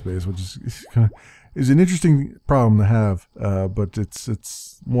hard drive space, which is an interesting problem to have, but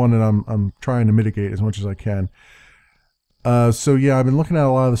it's one that I'm trying to mitigate as much as I can. So yeah, I've been looking at a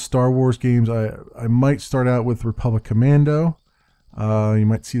lot of the Star Wars games. I might start out with Republic Commando. You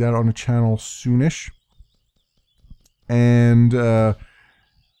might see that on the channel soonish. And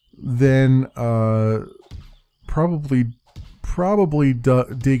then probably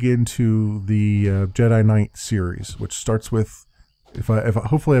dig into the Jedi Knight series, which starts with,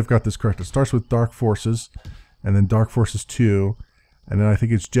 hopefully I've got this correct. It starts with Dark Forces, and then Dark Forces 2, and then I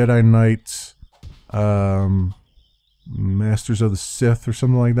think it's Jedi Knight Masters of the Sith or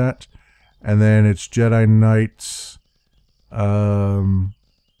something like that, and then it's Jedi Knight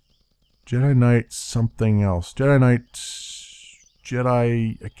something else,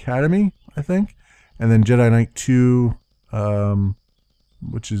 Jedi Academy, I think, and then Jedi Knight 2,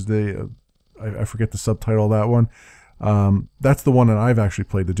 which is I forget the subtitle of that one. That's the one that I've actually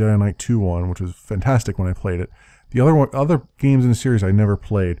played, the Jedi Knight 2 one, which was fantastic when I played it. The other games in the series I never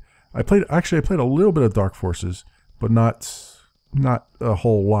played. I played a little bit of Dark Forces, but not a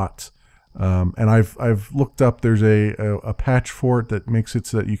whole lot. And I've looked up. There's a patch for it that makes it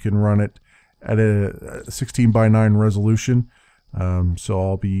so that you can run it at a 16:9 resolution. So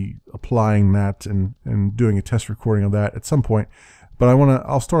I'll be applying that and doing a test recording of that at some point. But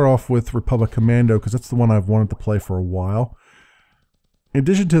I'll start off with Republic Commando because that's the one I've wanted to play for a while. In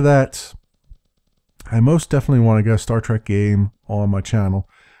addition to that, I most definitely want to get a Star Trek game on my channel.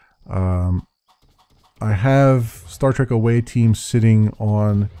 I have Star Trek Away Team sitting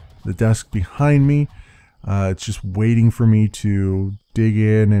on the desk behind me. It's just waiting for me to dig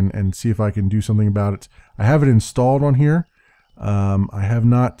in and see if I can do something about it. I have it installed on here. I have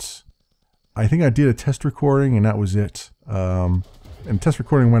not. I think I did a test recording and that was it. And test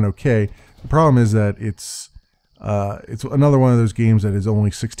recording went okay. The problem is that it's another one of those games that is only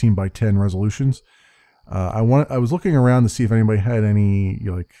 16:10 resolutions. I was looking around to see if anybody had any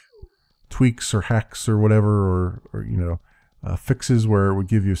like tweaks or hacks or whatever, or fixes where it would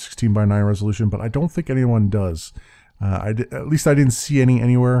give you a 16:9 resolution, but I don't think anyone does. At least I didn't see any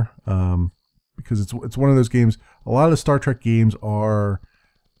anywhere, because it's one of those games. A lot of the Star Trek games are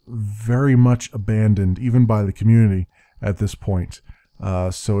very much abandoned, even by the community at this point.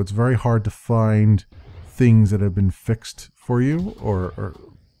 So it's very hard to find things that have been fixed for you, or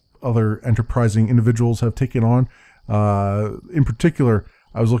other enterprising individuals have taken on. In particular,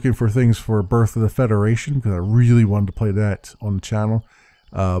 I was looking for things for Birth of the Federation because I really wanted to play that on the channel.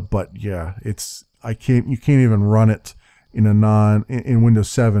 But yeah, you can't even run it in in Windows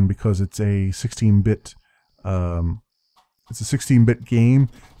 7 because it's a 16-bit it's a 16-bit game,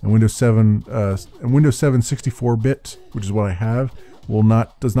 and Windows 7 64-bit, which is what I have,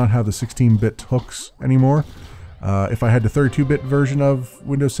 does not have the 16-bit hooks anymore. If I had the 32-bit version of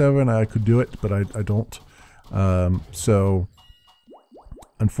Windows 7, I could do it, but I don't. So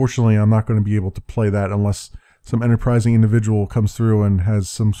unfortunately, I'm not going to be able to play that unless some enterprising individual comes through and has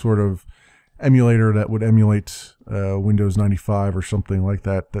some sort of emulator that would emulate Windows 95 or something like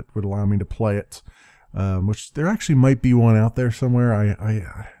that would allow me to play it. Which there actually might be one out there somewhere.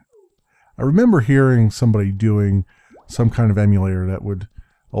 I remember hearing somebody doing some kind of emulator that would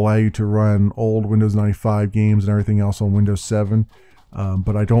allow you to run old Windows 95 games and everything else on Windows 7.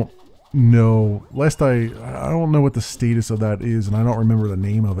 But I don't know. I don't know what the status of that is, and I don't remember the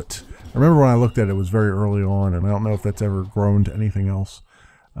name of it. I remember when I looked at it, it was very early on, and I don't know if that's ever grown to anything else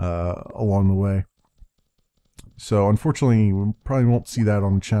along the way. So unfortunately, we probably won't see that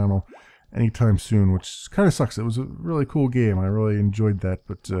on the channel anytime soon, which kind of sucks. It was a really cool game. I really enjoyed that,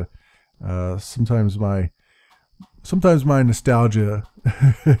 but sometimes my nostalgia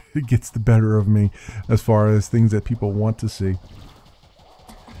gets the better of me as far as things that people want to see.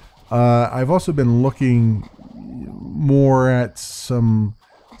 I've also been looking more at some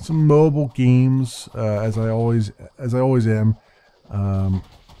mobile games, as I always am.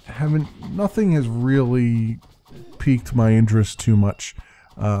 Nothing has really piqued my interest too much.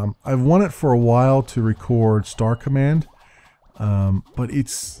 I've wanted for a while to record Star Command, but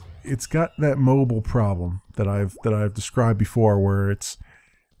it's got that mobile problem that I've described before, where it's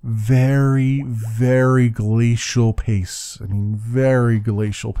very, very glacial pace. I mean, very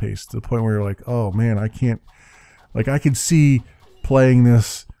glacial pace, to the point where you're like, oh man, I can't. Like, I can see playing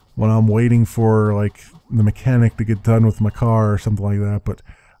this when I'm waiting for like the mechanic to get done with my car or something like that, but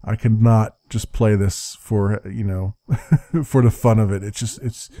I cannot just play this for, for the fun of it.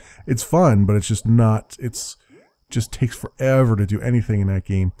 It's fun, but it's just not. It's just takes forever to do anything in that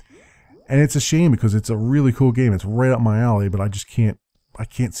game, and it's a shame because it's a really cool game. It's right up my alley, but I just can't. I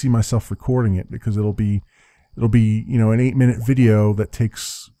can't see myself recording it because it'll be an 8-minute video that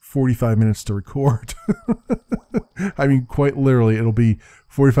takes 45 minutes to record. I mean, quite literally, it'll be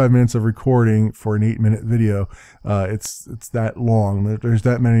 45 minutes of recording for an 8-minute video. It's that long. There's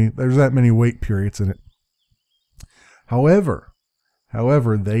that many wait periods in it. However,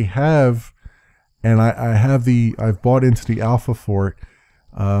 they have, and I've bought into the alpha for it.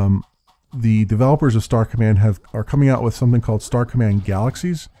 The developers of Star Command are coming out with something called Star Command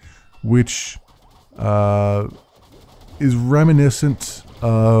Galaxies, which is reminiscent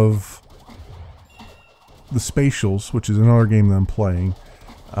of the Spatials, which is another game that I'm playing,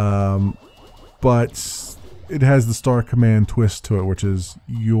 but it has the Star Command twist to it, which is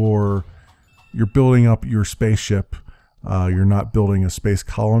you're building up your spaceship. You're not building a space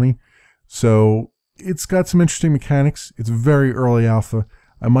colony. So it's got some interesting mechanics. It's very early alpha.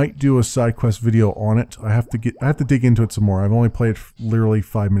 I might do a side quest video on it. I have to dig into it some more. I've only played literally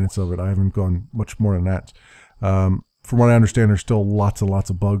 5 minutes of it. I haven't gone much more than that. From what I understand, there's still lots and lots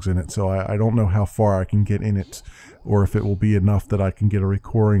of bugs in it, so I don't know how far I can get in it, or if it will be enough that I can get a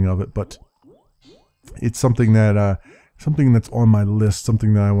recording of it. But it's something that something that's on my list,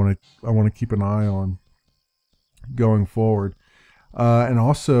 something that I want to keep an eye on going forward. And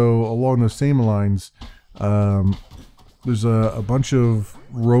also along those same lines, there's a bunch of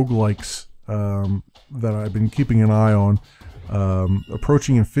roguelikes that I've been keeping an eye on.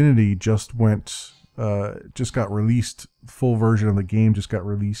 Approaching Infinity just got released. Full version of the game just got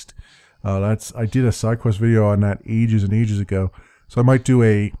released. I did a side quest video on that ages and ages ago, so I might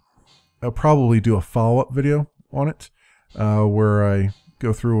I'll probably do a follow-up video on it, where I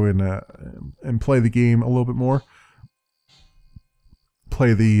go through and play the game a little bit more.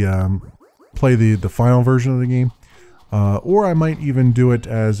 Play the final version of the game, or I might even do it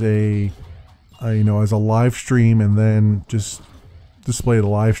as a live stream and then just display the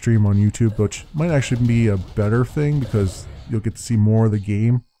live stream on YouTube, which might actually be a better thing because you'll get to see more of the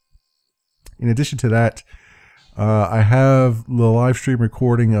game. In addition to that, I have the live stream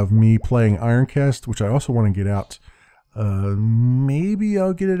recording of me playing Ironcast, which I also want to get out. Maybe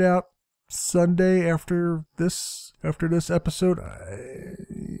I'll get it out Sunday after this episode.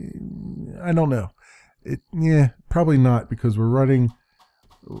 I don't know. Probably not, because we're running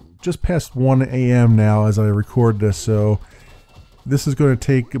just past 1 a.m. now as I record this, so this is going to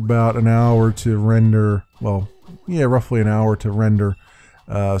take about an hour to render. Well, yeah, roughly an hour to render.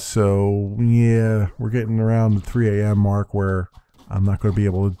 So yeah, we're getting around the 3 a.m. mark where I'm not going to be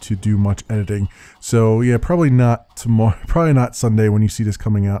able to do much editing. So yeah, probably not tomorrow, probably not Sunday when you see this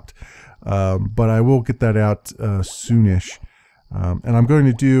coming out. But I will get that out soonish. And I'm going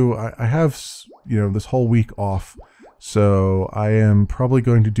to do, I have, this whole week off, so I am probably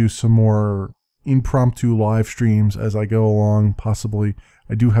going to do some more impromptu live streams as I go along, possibly.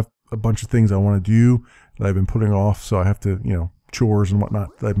 I do have a bunch of things I want to do that I've been putting off, so I have to, chores and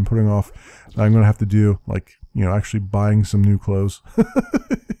whatnot that I've been putting off. I'm going to have to do, like, actually buying some new clothes.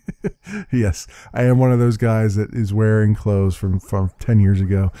 Yes, I am one of those guys that is wearing clothes from 10 years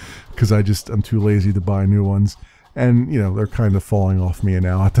ago because I'm too lazy to buy new ones. And, they're kind of falling off me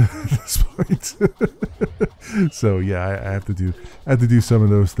now at this point. So yeah, I have to do some of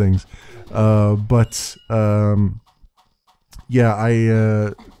those things. Yeah,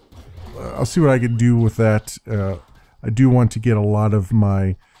 I'll see what I can do with that. I do want to get a lot of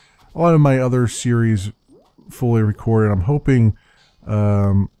my other series fully recorded. I'm hoping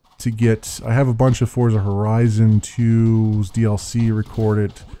I have a bunch of Forza Horizon 2's DLC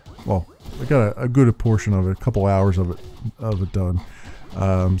recorded. Well, I got a good portion of it, a couple hours of it done.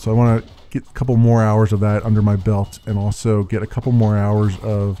 So I want to get a couple more hours of that under my belt, and also get a couple more hours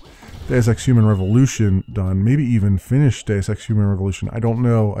of Deus Ex Human Revolution done. Maybe even finish Deus Ex Human Revolution. I don't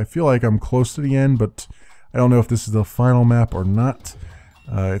know. I feel like I'm close to the end, but I don't know if this is the final map or not.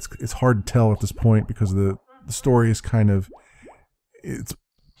 It's hard to tell at this point because the story is kind of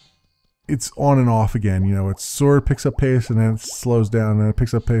it's on and off again. It sort of picks up pace and then it slows down, and it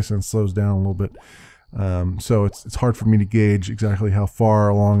picks up pace and it slows down a little bit. So it's hard for me to gauge exactly how far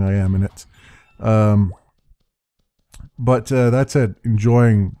along I am in it. But that said,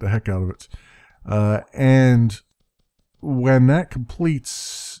 enjoying the heck out of it. And when that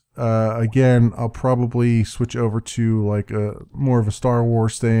completes, again, I'll probably switch over to like more of a Star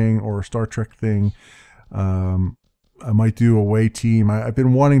Wars thing or a Star Trek thing. I might do Away Team. I've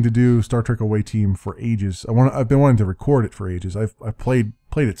been wanting to do Star Trek Away Team for ages. I've been wanting to record it for ages. I've played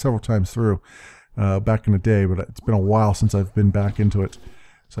it several times through back in the day, but it's been a while since I've been back into it.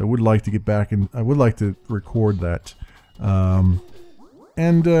 So I would like to get back and I would like to record that.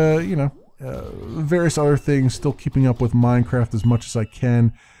 Various other things. Still keeping up with Minecraft as much as I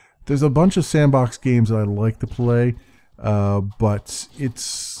can. There's a bunch of sandbox games that I like to play, but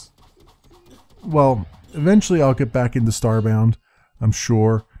eventually I'll get back into Starbound, I'm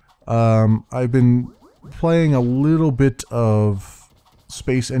sure. I've been playing a little bit of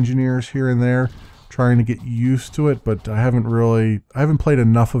Space Engineers here and there, trying to get used to it, but I haven't played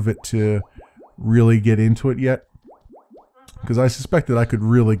enough of it to really get into it yet. Because I suspect that I could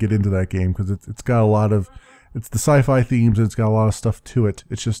really get into that game, because it's got it's the sci-fi themes, and it's got a lot of stuff to it.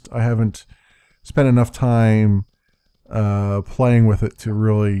 It's just I haven't spent enough time playing with it to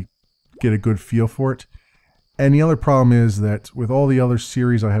really get a good feel for it. And the other problem is that with all the other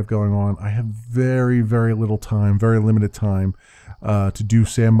series I have going on, I have very, very little time, very limited time to do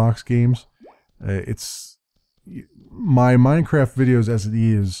sandbox games. It's my Minecraft videos as it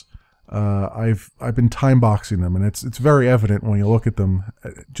is. I've been time boxing them, and it's very evident when you look at them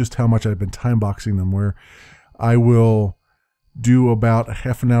just how much I've been time boxing them. Where I will do about a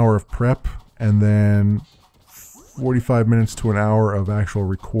half an hour of prep and then 45 minutes to an hour of actual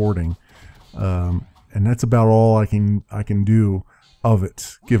recording, and that's about all I can do of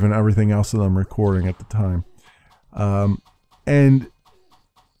it, given everything else that I'm recording at the time. And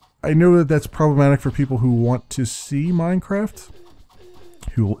I know that that's problematic for people who want to see Minecraft,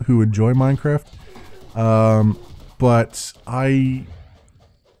 who enjoy Minecraft. But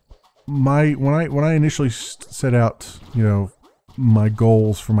when I initially set out, my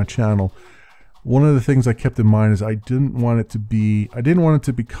goals for my channel, one of the things I kept in mind is I didn't want it to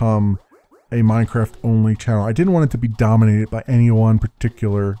become a Minecraft only channel. I didn't want it to be dominated by any one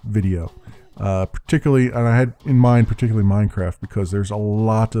particular video. Particularly, and I had in mind particularly Minecraft, because there's a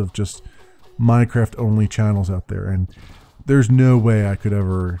lot of just Minecraft only channels out there, and there's no way I could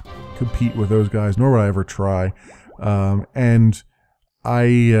ever compete with those guys, nor would I ever try. And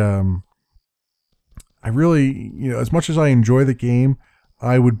I really, as much as I enjoy the game,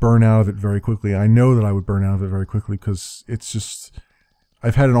 I would burn out of it very quickly. I know that I would burn out of it very quickly, because it's just,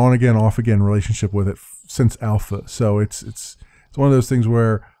 I've had an on again, off again relationship with it since alpha. So it's one of those things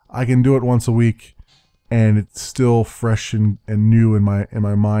where I can do it once a week, and it's still fresh and new in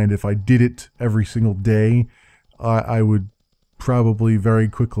my mind. If I did it every single day, I would probably very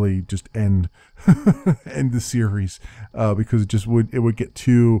quickly just end the series, because it would get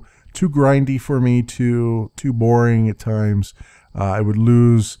too grindy for me, too boring at times. I would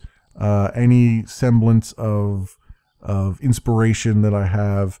lose any semblance of inspiration that I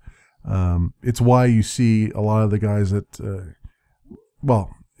have. It's why you see a lot of the guys that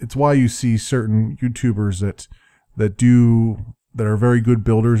it's why you see certain YouTubers that are very good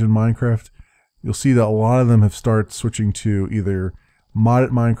builders in Minecraft. You'll see that a lot of them have started switching to either modded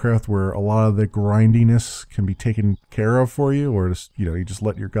Minecraft, where a lot of the grindiness can be taken care of for you, or just you just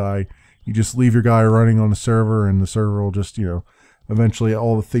leave your guy running on the server, and the server will just eventually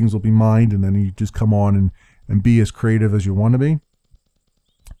all the things will be mined, and then you just come on and be as creative as you want to be.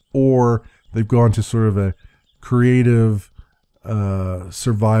 Or they've gone to sort of a creative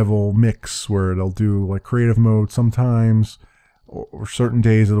survival mix, where they'll do like creative mode sometimes, or certain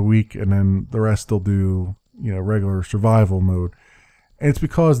days of the week, and then the rest they'll do regular survival mode. And it's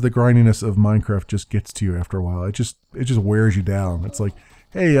because the grindiness of Minecraft just gets to you after a while. It just wears you down. It's like,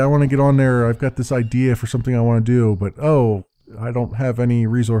 hey, I want to get on there, I've got this idea for something I want to do, but I don't have any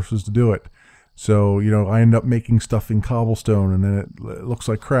resources to do it. So I end up making stuff in cobblestone, and then it looks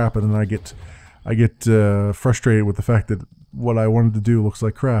like crap, and then I get frustrated with the fact that what I wanted to do looks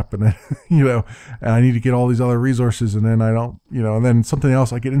like crap, and then and I need to get all these other resources, and then I don't, and then something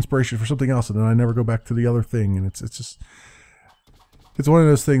else, I get inspiration for something else, and then I never go back to the other thing, and it's one of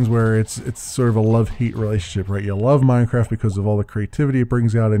those things where it's sort of a love-hate relationship, right? You love Minecraft because of all the creativity it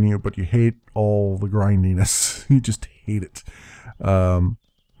brings out in you, but you hate all the grindiness. You just hate it,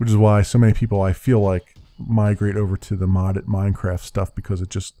 which is why so many people, I feel like, migrate over to the modded Minecraft stuff, because it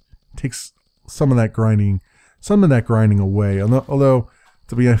just takes some of that grinding away. Although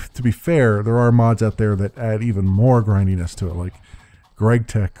to be fair, there are mods out there that add even more grindiness to it, like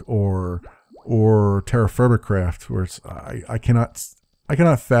GregTech or TerraFirmaCraft, where it's I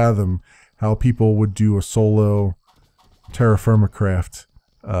cannot fathom how people would do a solo TerraFirmaCraft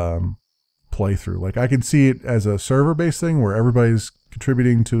playthrough. Like, I can see it as a server-based thing where everybody's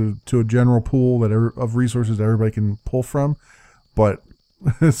contributing to a general pool of resources that everybody can pull from, but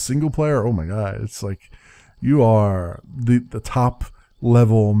single player, oh my god, it's like you are the top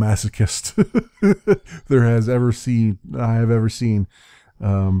level masochist I have ever seen,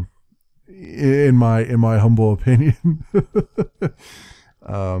 in my humble opinion.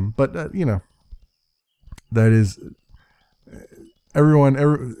 But that is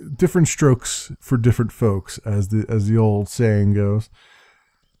different strokes for different folks, as the old saying goes.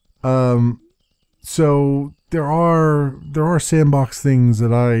 So there are sandbox things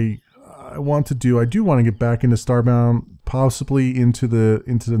that I want to do. I do want to get back into Starbound, possibly into the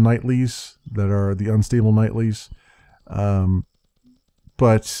nightlies that are the unstable nightlies.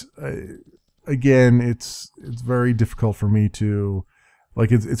 But again, it's very difficult for me to,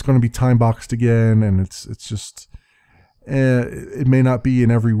 like, it's going to be time boxed again, and it's just it may not be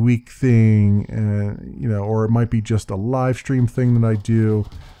an every week thing, or it might be just a live stream thing that I do.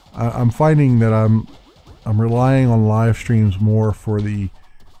 I'm finding that I'm relying on live streams more for the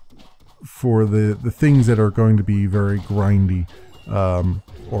things that are going to be very grindy,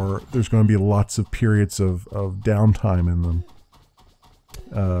 or there's going to be lots of periods of downtime in them.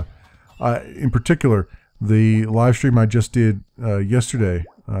 In particular, the live stream I just did yesterday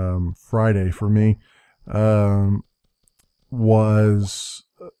Friday for me, was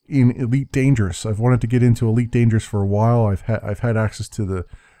in Elite Dangerous. I've wanted to get into Elite Dangerous for a while. I've had access to the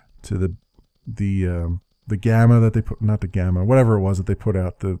gamma that they put, not the gamma, whatever it was that they put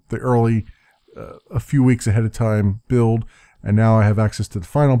out, the early, a few weeks ahead of time build, and now I have access to the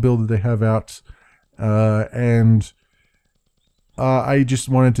final build that they have out, and I just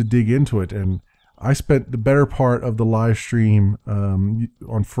wanted to dig into it, and I spent the better part of the live stream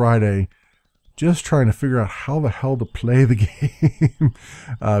on Friday just trying to figure out how the hell to play the game,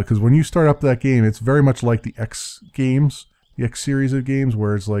 because when you start up that game, it's very much like the X games, the X series of games,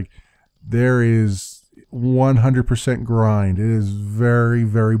 where it's like there is 100% grind. It is very,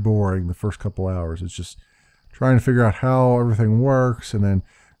 very boring the first couple hours. It's just trying to figure out how everything works, and then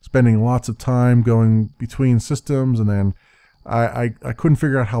spending lots of time going between systems, and then I couldn't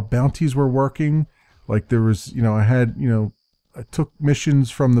figure out how bounties were working. Like there was, I took missions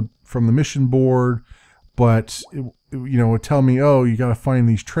from the mission board, but it would tell me, oh, you got to find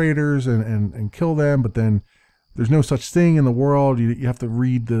these traitors and kill them, but then there's no such thing in the world. You have to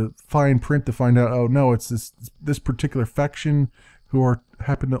read the fine print to find out, oh no, it's this particular faction who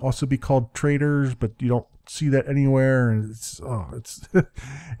happen to also be called traitors, but you don't see that anywhere, and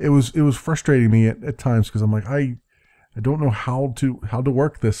it was frustrating me at times, because I'm like, I don't know how to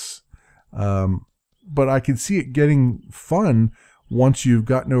work this, but I can see it getting fun once you've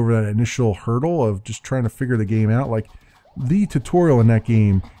gotten over that initial hurdle of just trying to figure the game out. Like, the tutorial in that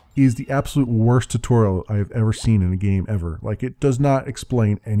game is the absolute worst tutorial I've ever seen in a game ever. Like, it does not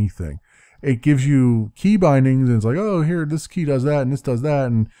explain anything. It gives you key bindings, and it's like, oh, here, this key does that, and this does that,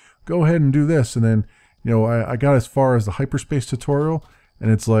 and go ahead and do this. And then, I got as far as the hyperspace tutorial, and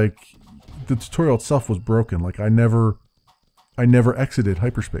it's like, the tutorial itself was broken. Like, I never exited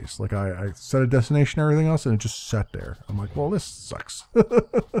hyperspace. Like, I set a destination and everything else, and it just sat there. I'm like, well, this sucks.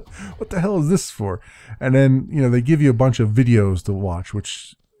 What the hell is this for? And then, they give you a bunch of videos to watch,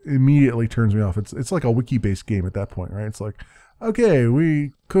 which immediately turns me off. It's like a wiki-based game at that point, right? It's like, okay,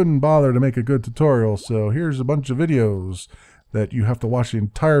 we couldn't bother to make a good tutorial, so here's a bunch of videos that you have to watch the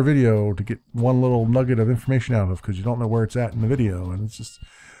entire video to get one little nugget of information out of, because you don't know where it's at in the video, and it's just,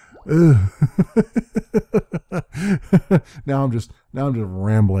 now I'm just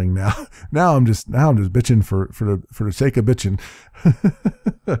rambling. Now I'm just bitching for the sake of bitching.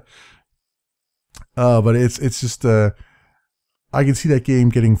 But it's just I can see that game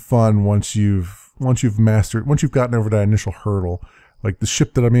getting fun once you've gotten over that initial hurdle. Like, the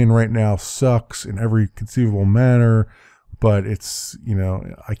ship that I'm in right now sucks in every conceivable manner, but it's,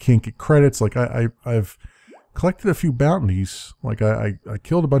 I can't get credits. Like, I've collected a few bounties. Like, I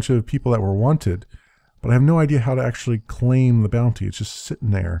killed a bunch of people that were wanted, but I have no idea how to actually claim the bounty. It's just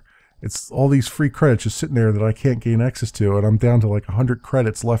sitting there. It's all these free credits just sitting there that I can't gain access to, and I'm down to like 100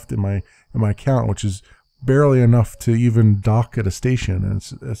 credits left in my account, which is barely enough to even dock at a station. And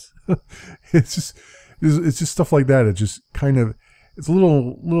it's just stuff like that. It just kind of, it's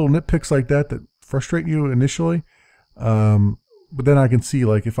little nitpicks like that frustrate you initially. But then I can see,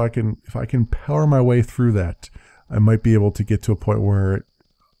 like, if I can power my way through that, I might be able to get to a point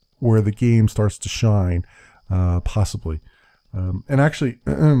where the game starts to shine, possibly. And actually,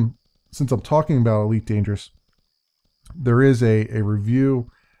 since I'm talking about Elite Dangerous, there is a review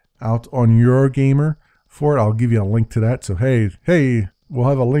out on Eurogamer for it. I'll give you a link to that. So hey, we'll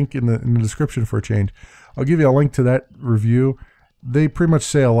have a link in the description for a change. I'll give you a link to that review. They pretty much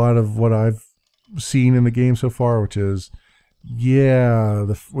say a lot of what I've seen in the game so far, which is, yeah,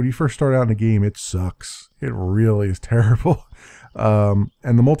 when you first start out in the game, it sucks. It really is terrible. And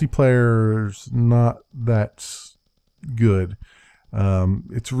the multiplayer's not that good.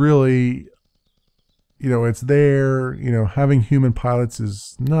 It's really, it's there. Having human pilots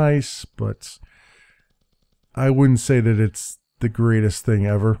is nice, but I wouldn't say that it's the greatest thing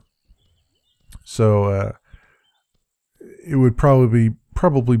ever. So it would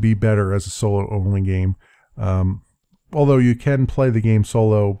probably be better as a solo-only game. Although you can play the game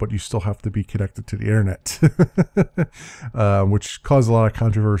solo, but you still have to be connected to the internet, which caused a lot of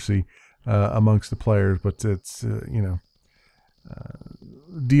controversy amongst the players. But it's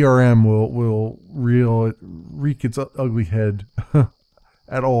DRM will wreak its ugly head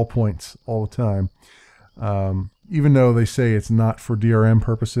at all points, all the time. Even though they say it's not for DRM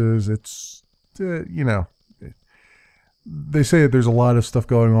purposes, it's they say that there's a lot of stuff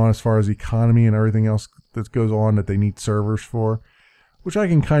going on as far as economy and everything else that goes on that they need servers for, which I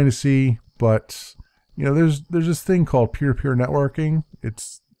can kind of see. But there's this thing called peer-to-peer networking.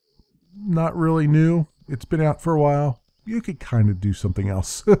 It's not really new. It's been out for a while. You could kind of do something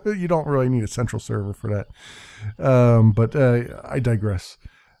else. You don't really need a central server for that. But I digress.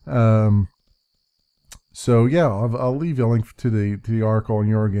 So yeah, I'll leave you a link to the article on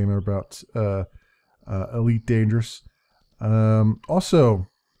Eurogamer about Elite Dangerous. Also,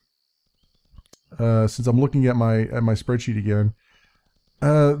 since I'm looking at my spreadsheet again,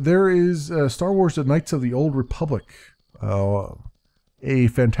 there is Star Wars: The Knights of the Old Republic, a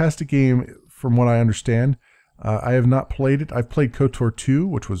fantastic game from what I understand. I have not played it. I've played KOTOR 2,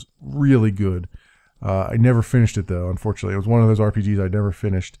 which was really good. I never finished it though, unfortunately. It was one of those RPGs I never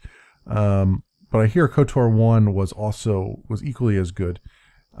finished. But I hear KOTOR 1 was equally as good.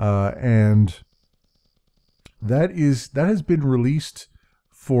 And that has been released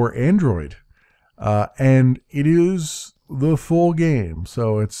for Android. And it is the full game.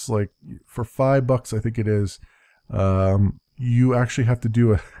 So it's like for $5, I think it is. You actually have to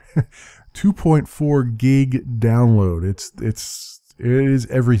do a 2.4 gig download. It is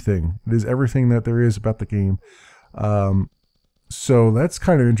everything. It is everything that there is about the game. So that's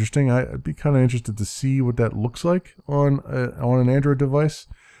kind of interesting. I'd be kind of interested to see what that looks like on an Android device.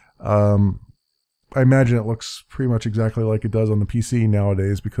 I imagine it looks pretty much exactly like it does on the PC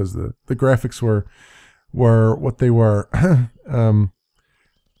nowadays because the graphics were what they were. The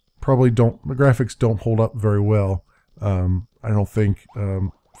graphics don't hold up very well. I don't think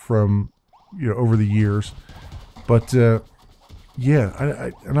from over the years, but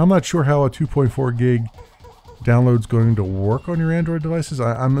yeah, and I'm not sure how a 2.4 gig download's going to work on your Android devices.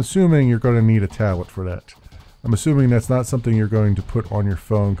 I'm assuming you're going to need a tablet for that. I'm assuming that's not something you're going to put on your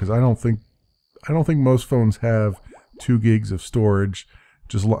phone because I don't think most phones have 2 gigs of storage,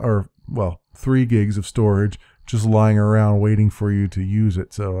 3 gigs of storage just lying around waiting for you to use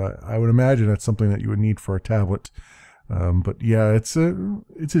it. So I would imagine that's something that you would need for a tablet. But yeah, it's an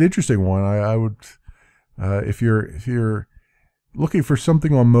interesting one. I would if you're looking for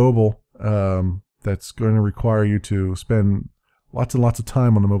something on mobile that's going to require you to spend lots and lots of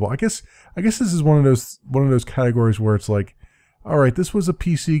time on the mobile. I guess this is one of those categories where it's like, all right, this was a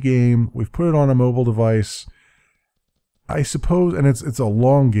PC game. We've put it on a mobile device. I suppose, and it's a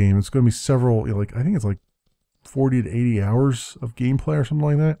long game. It's going to be several, I think it's like 40 to 80 hours of gameplay or something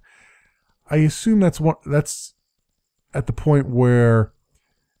like that. I assume that's at the point where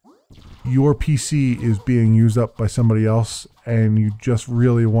your PC is being used up by somebody else and you just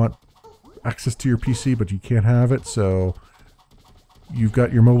really want access to your PC, but you can't have it, so you've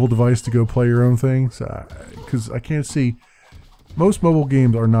got your mobile device to go play your own thing. So, because I can't see, most mobile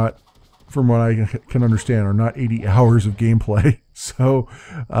games are not, from what I can understand, are not 80 hours of gameplay. So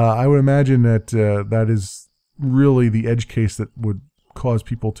I would imagine that that is really the edge case that would cause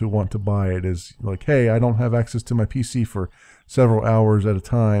people to want to buy it, is like, hey, I don't have access to my PC for several hours at a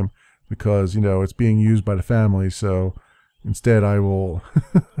time because it's being used by the family, so instead I will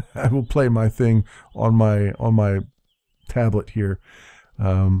I will play my thing on my tablet here.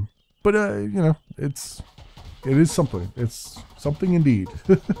 But it is something. It's something indeed.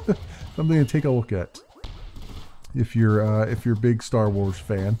 Something to take a look at if you're a big Star Wars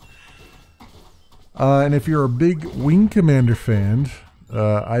fan. And if you're a big Wing Commander fan,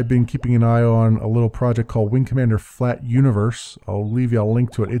 I've been keeping an eye on a little project called Wing Commander Flat Universe. I'll leave you a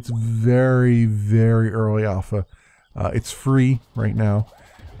link to it. It's very, very early alpha. It's free right now.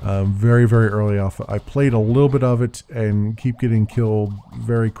 Very, very early alpha. I played a little bit of it and keep getting killed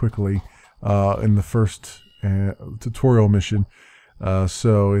very quickly in the first tutorial mission.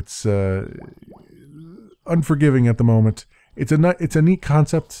 So it's unforgiving at the moment. It's a neat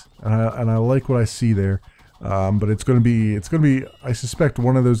concept, and I like what I see there. But it's going to be, I suspect,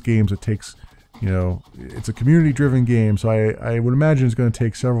 one of those games that takes, it's a community-driven game, so I would imagine it's going to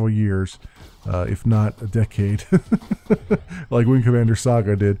take several years, if not a decade, like Wing Commander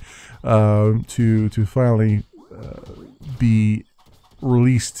Saga did, to finally be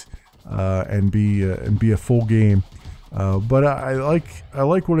released and be a full game. But I like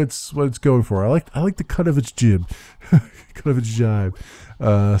what it's going for. I like the cut of its jib,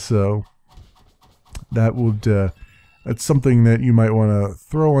 so that's something that you might want to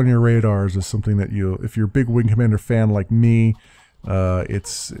throw on your radars as something that if you're a big Wing Commander fan like me,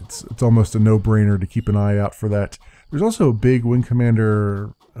 it's almost a no-brainer to keep an eye out for that. There's also a big Wing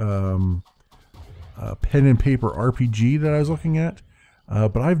Commander pen and paper RPG that I was looking at,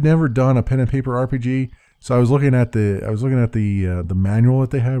 but I've never done a pen and paper RPG. So I was looking at the manual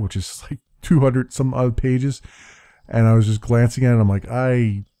that they had, which is like 200 some odd pages, and I was just glancing at it. And I'm like,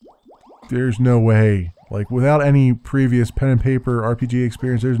 there's no way, like without any previous pen and paper RPG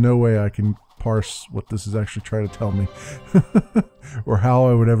experience, there's no way I can parse what this is actually trying to tell me, or how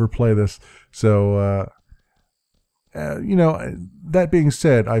I would ever play this. So, that being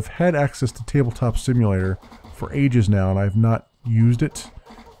said, I've had access to Tabletop Simulator for ages now, and I've not used it.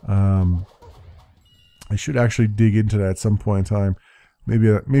 I should actually dig into that at some point in time.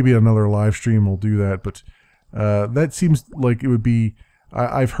 Maybe another live stream will do that, but that seems like it would be...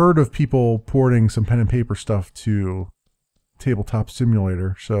 I've heard of people porting some pen and paper stuff to Tabletop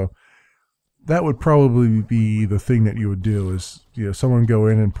Simulator, so that would probably be the thing that you would do, is, you know, someone go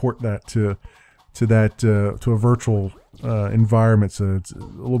in and port that to a virtual environment, so it's a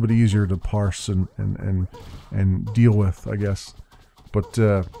little bit easier to parse and deal with, I guess. But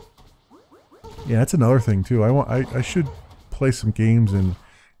yeah, that's another thing too. I should play some games in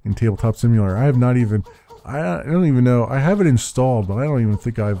Tabletop Simulator. I don't even know. I have it installed, but I don't even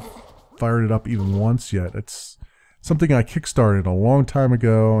think I've fired it up even once yet. It's something I kickstarted a long time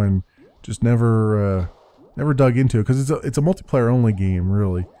ago and just never dug into, because it's a multiplayer only game,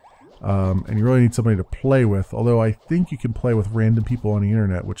 really, and you really need somebody to play with. Although I think you can play with random people on the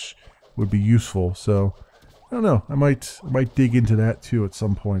internet, which would be useful. So I don't know. I might dig into that too at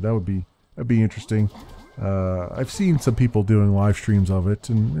some point. That'd be interesting. I've seen some people doing live streams of it,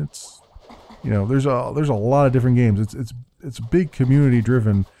 and it's, you know, there's a lot of different games. It's a big community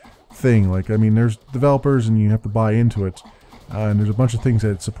driven thing. Like, I mean, there's developers and you have to buy into it, and there's a bunch of things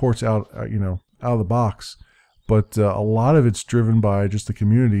that it supports out of the box, but a lot of it's driven by just the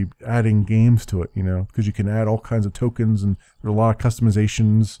community adding games to it, you know, because you can add all kinds of tokens, and there's a lot of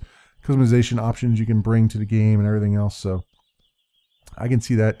customization options you can bring to the game and everything else. So I can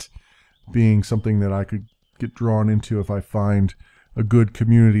see that being something that I could get drawn into if I find a good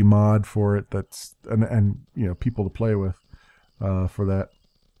community mod for it, that's and you know, people to play with for that.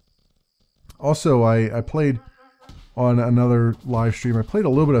 Also, I played on another live stream. I played a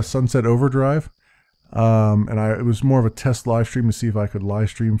little bit of Sunset Overdrive, and it was more of a test live stream to see if I could live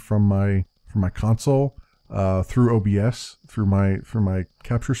stream from my console through OBS, through my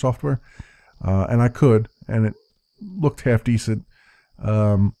capture software, and I could, and it looked half decent.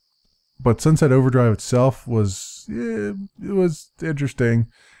 But Sunset Overdrive itself was interesting.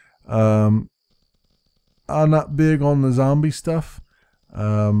 I'm not big on the zombie stuff.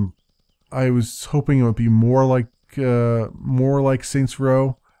 I was hoping it would be more like Saints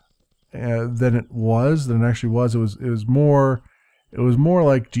Row than it actually was. It was more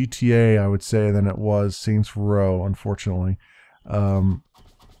like GTA, I would say, than it was Saints Row. Unfortunately,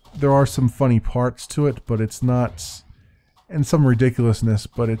 there are some funny parts to it, but it's not. And some ridiculousness,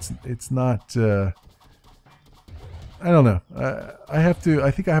 but it's not. I don't know. I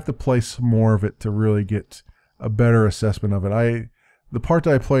think I have to play some more of it to really get a better assessment of it. The part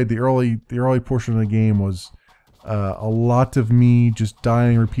that I played, the early portion of the game, was a lot of me just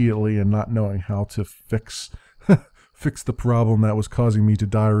dying repeatedly and not knowing how to fix the problem that was causing me to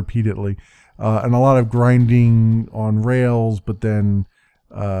die repeatedly, and a lot of grinding on rails, but then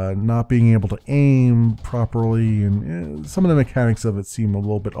not being able to aim properly, and some of the mechanics of it seem a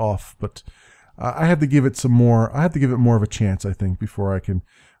little bit off. But I have to give it more of a chance, I think, before I can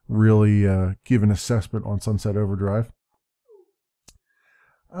really give an assessment on Sunset Overdrive.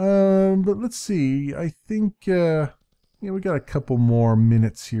 But let's see. I think we got a couple more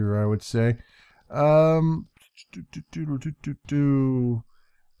minutes here, I would say.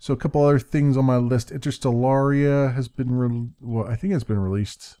 So a couple other things on my list. Interstellaria has been, I think it's been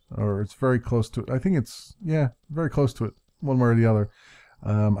released, or it's very close to it. I think it's, very close to it, one way or the other.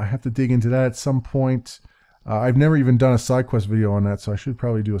 I have to dig into that at some point. I've never even done a side quest video on that, so I should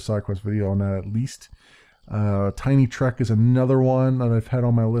probably do a side quest video on that at least. Tiny Trek is another one that I've had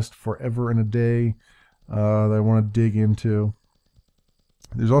on my list forever and a day that I want to dig into.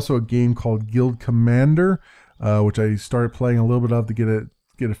 There's also a game called Guild Commander, which I started playing a little bit of to get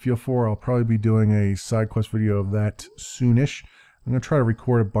a feel for. I'll probably be doing a side quest video of that soonish. I'm going to try to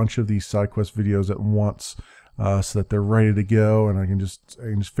record a bunch of these side quest videos at once, so that they're ready to go, and I can just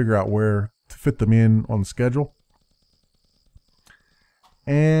figure out where to fit them in on the schedule.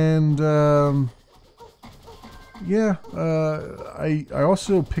 And I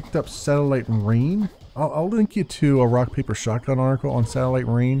also picked up Satellite Rain. I'll link you to a Rock Paper Shotgun article on Satellite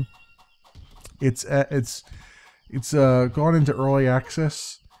Rain. It's gone into early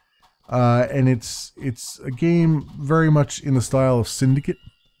access, and it's a game very much in the style of Syndicate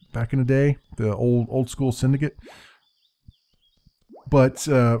back in the day, the old school Syndicate. But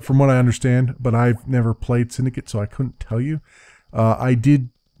from what I understand, but I've never played Syndicate, so I couldn't tell you. I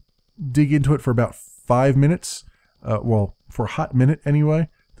did dig into it for about 5 minutes, for a hot minute anyway,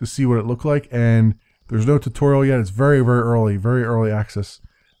 to see what it looked like, and there's no tutorial yet. It's very early access.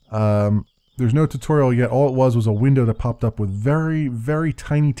 There's no tutorial yet. All it was a window that popped up with very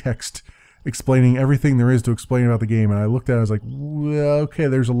tiny text explaining everything there is to explain about the game. And I looked at it, I was like, well, okay,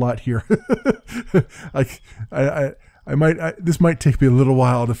 there's a lot here. I this might take me a little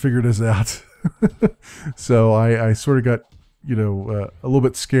while to figure this out. So I sort of got, a little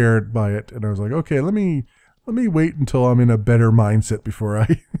bit scared by it, and I was like, okay, let me wait until I'm in a better mindset before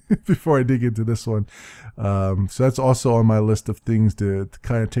I before I dig into this one. So that's also on my list of things to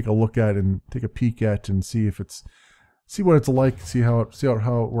kind of take a look at and take a peek at and see what it's like, see how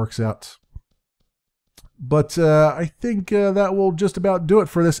it works out. But I think that will just about do it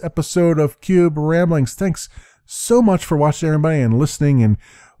for this episode of Cube Ramblings. Thanks so much for watching, everybody, and listening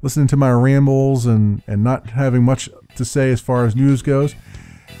to my rambles and not having much to say as far as news goes.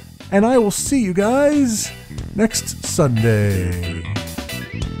 And I will see you guys next Sunday.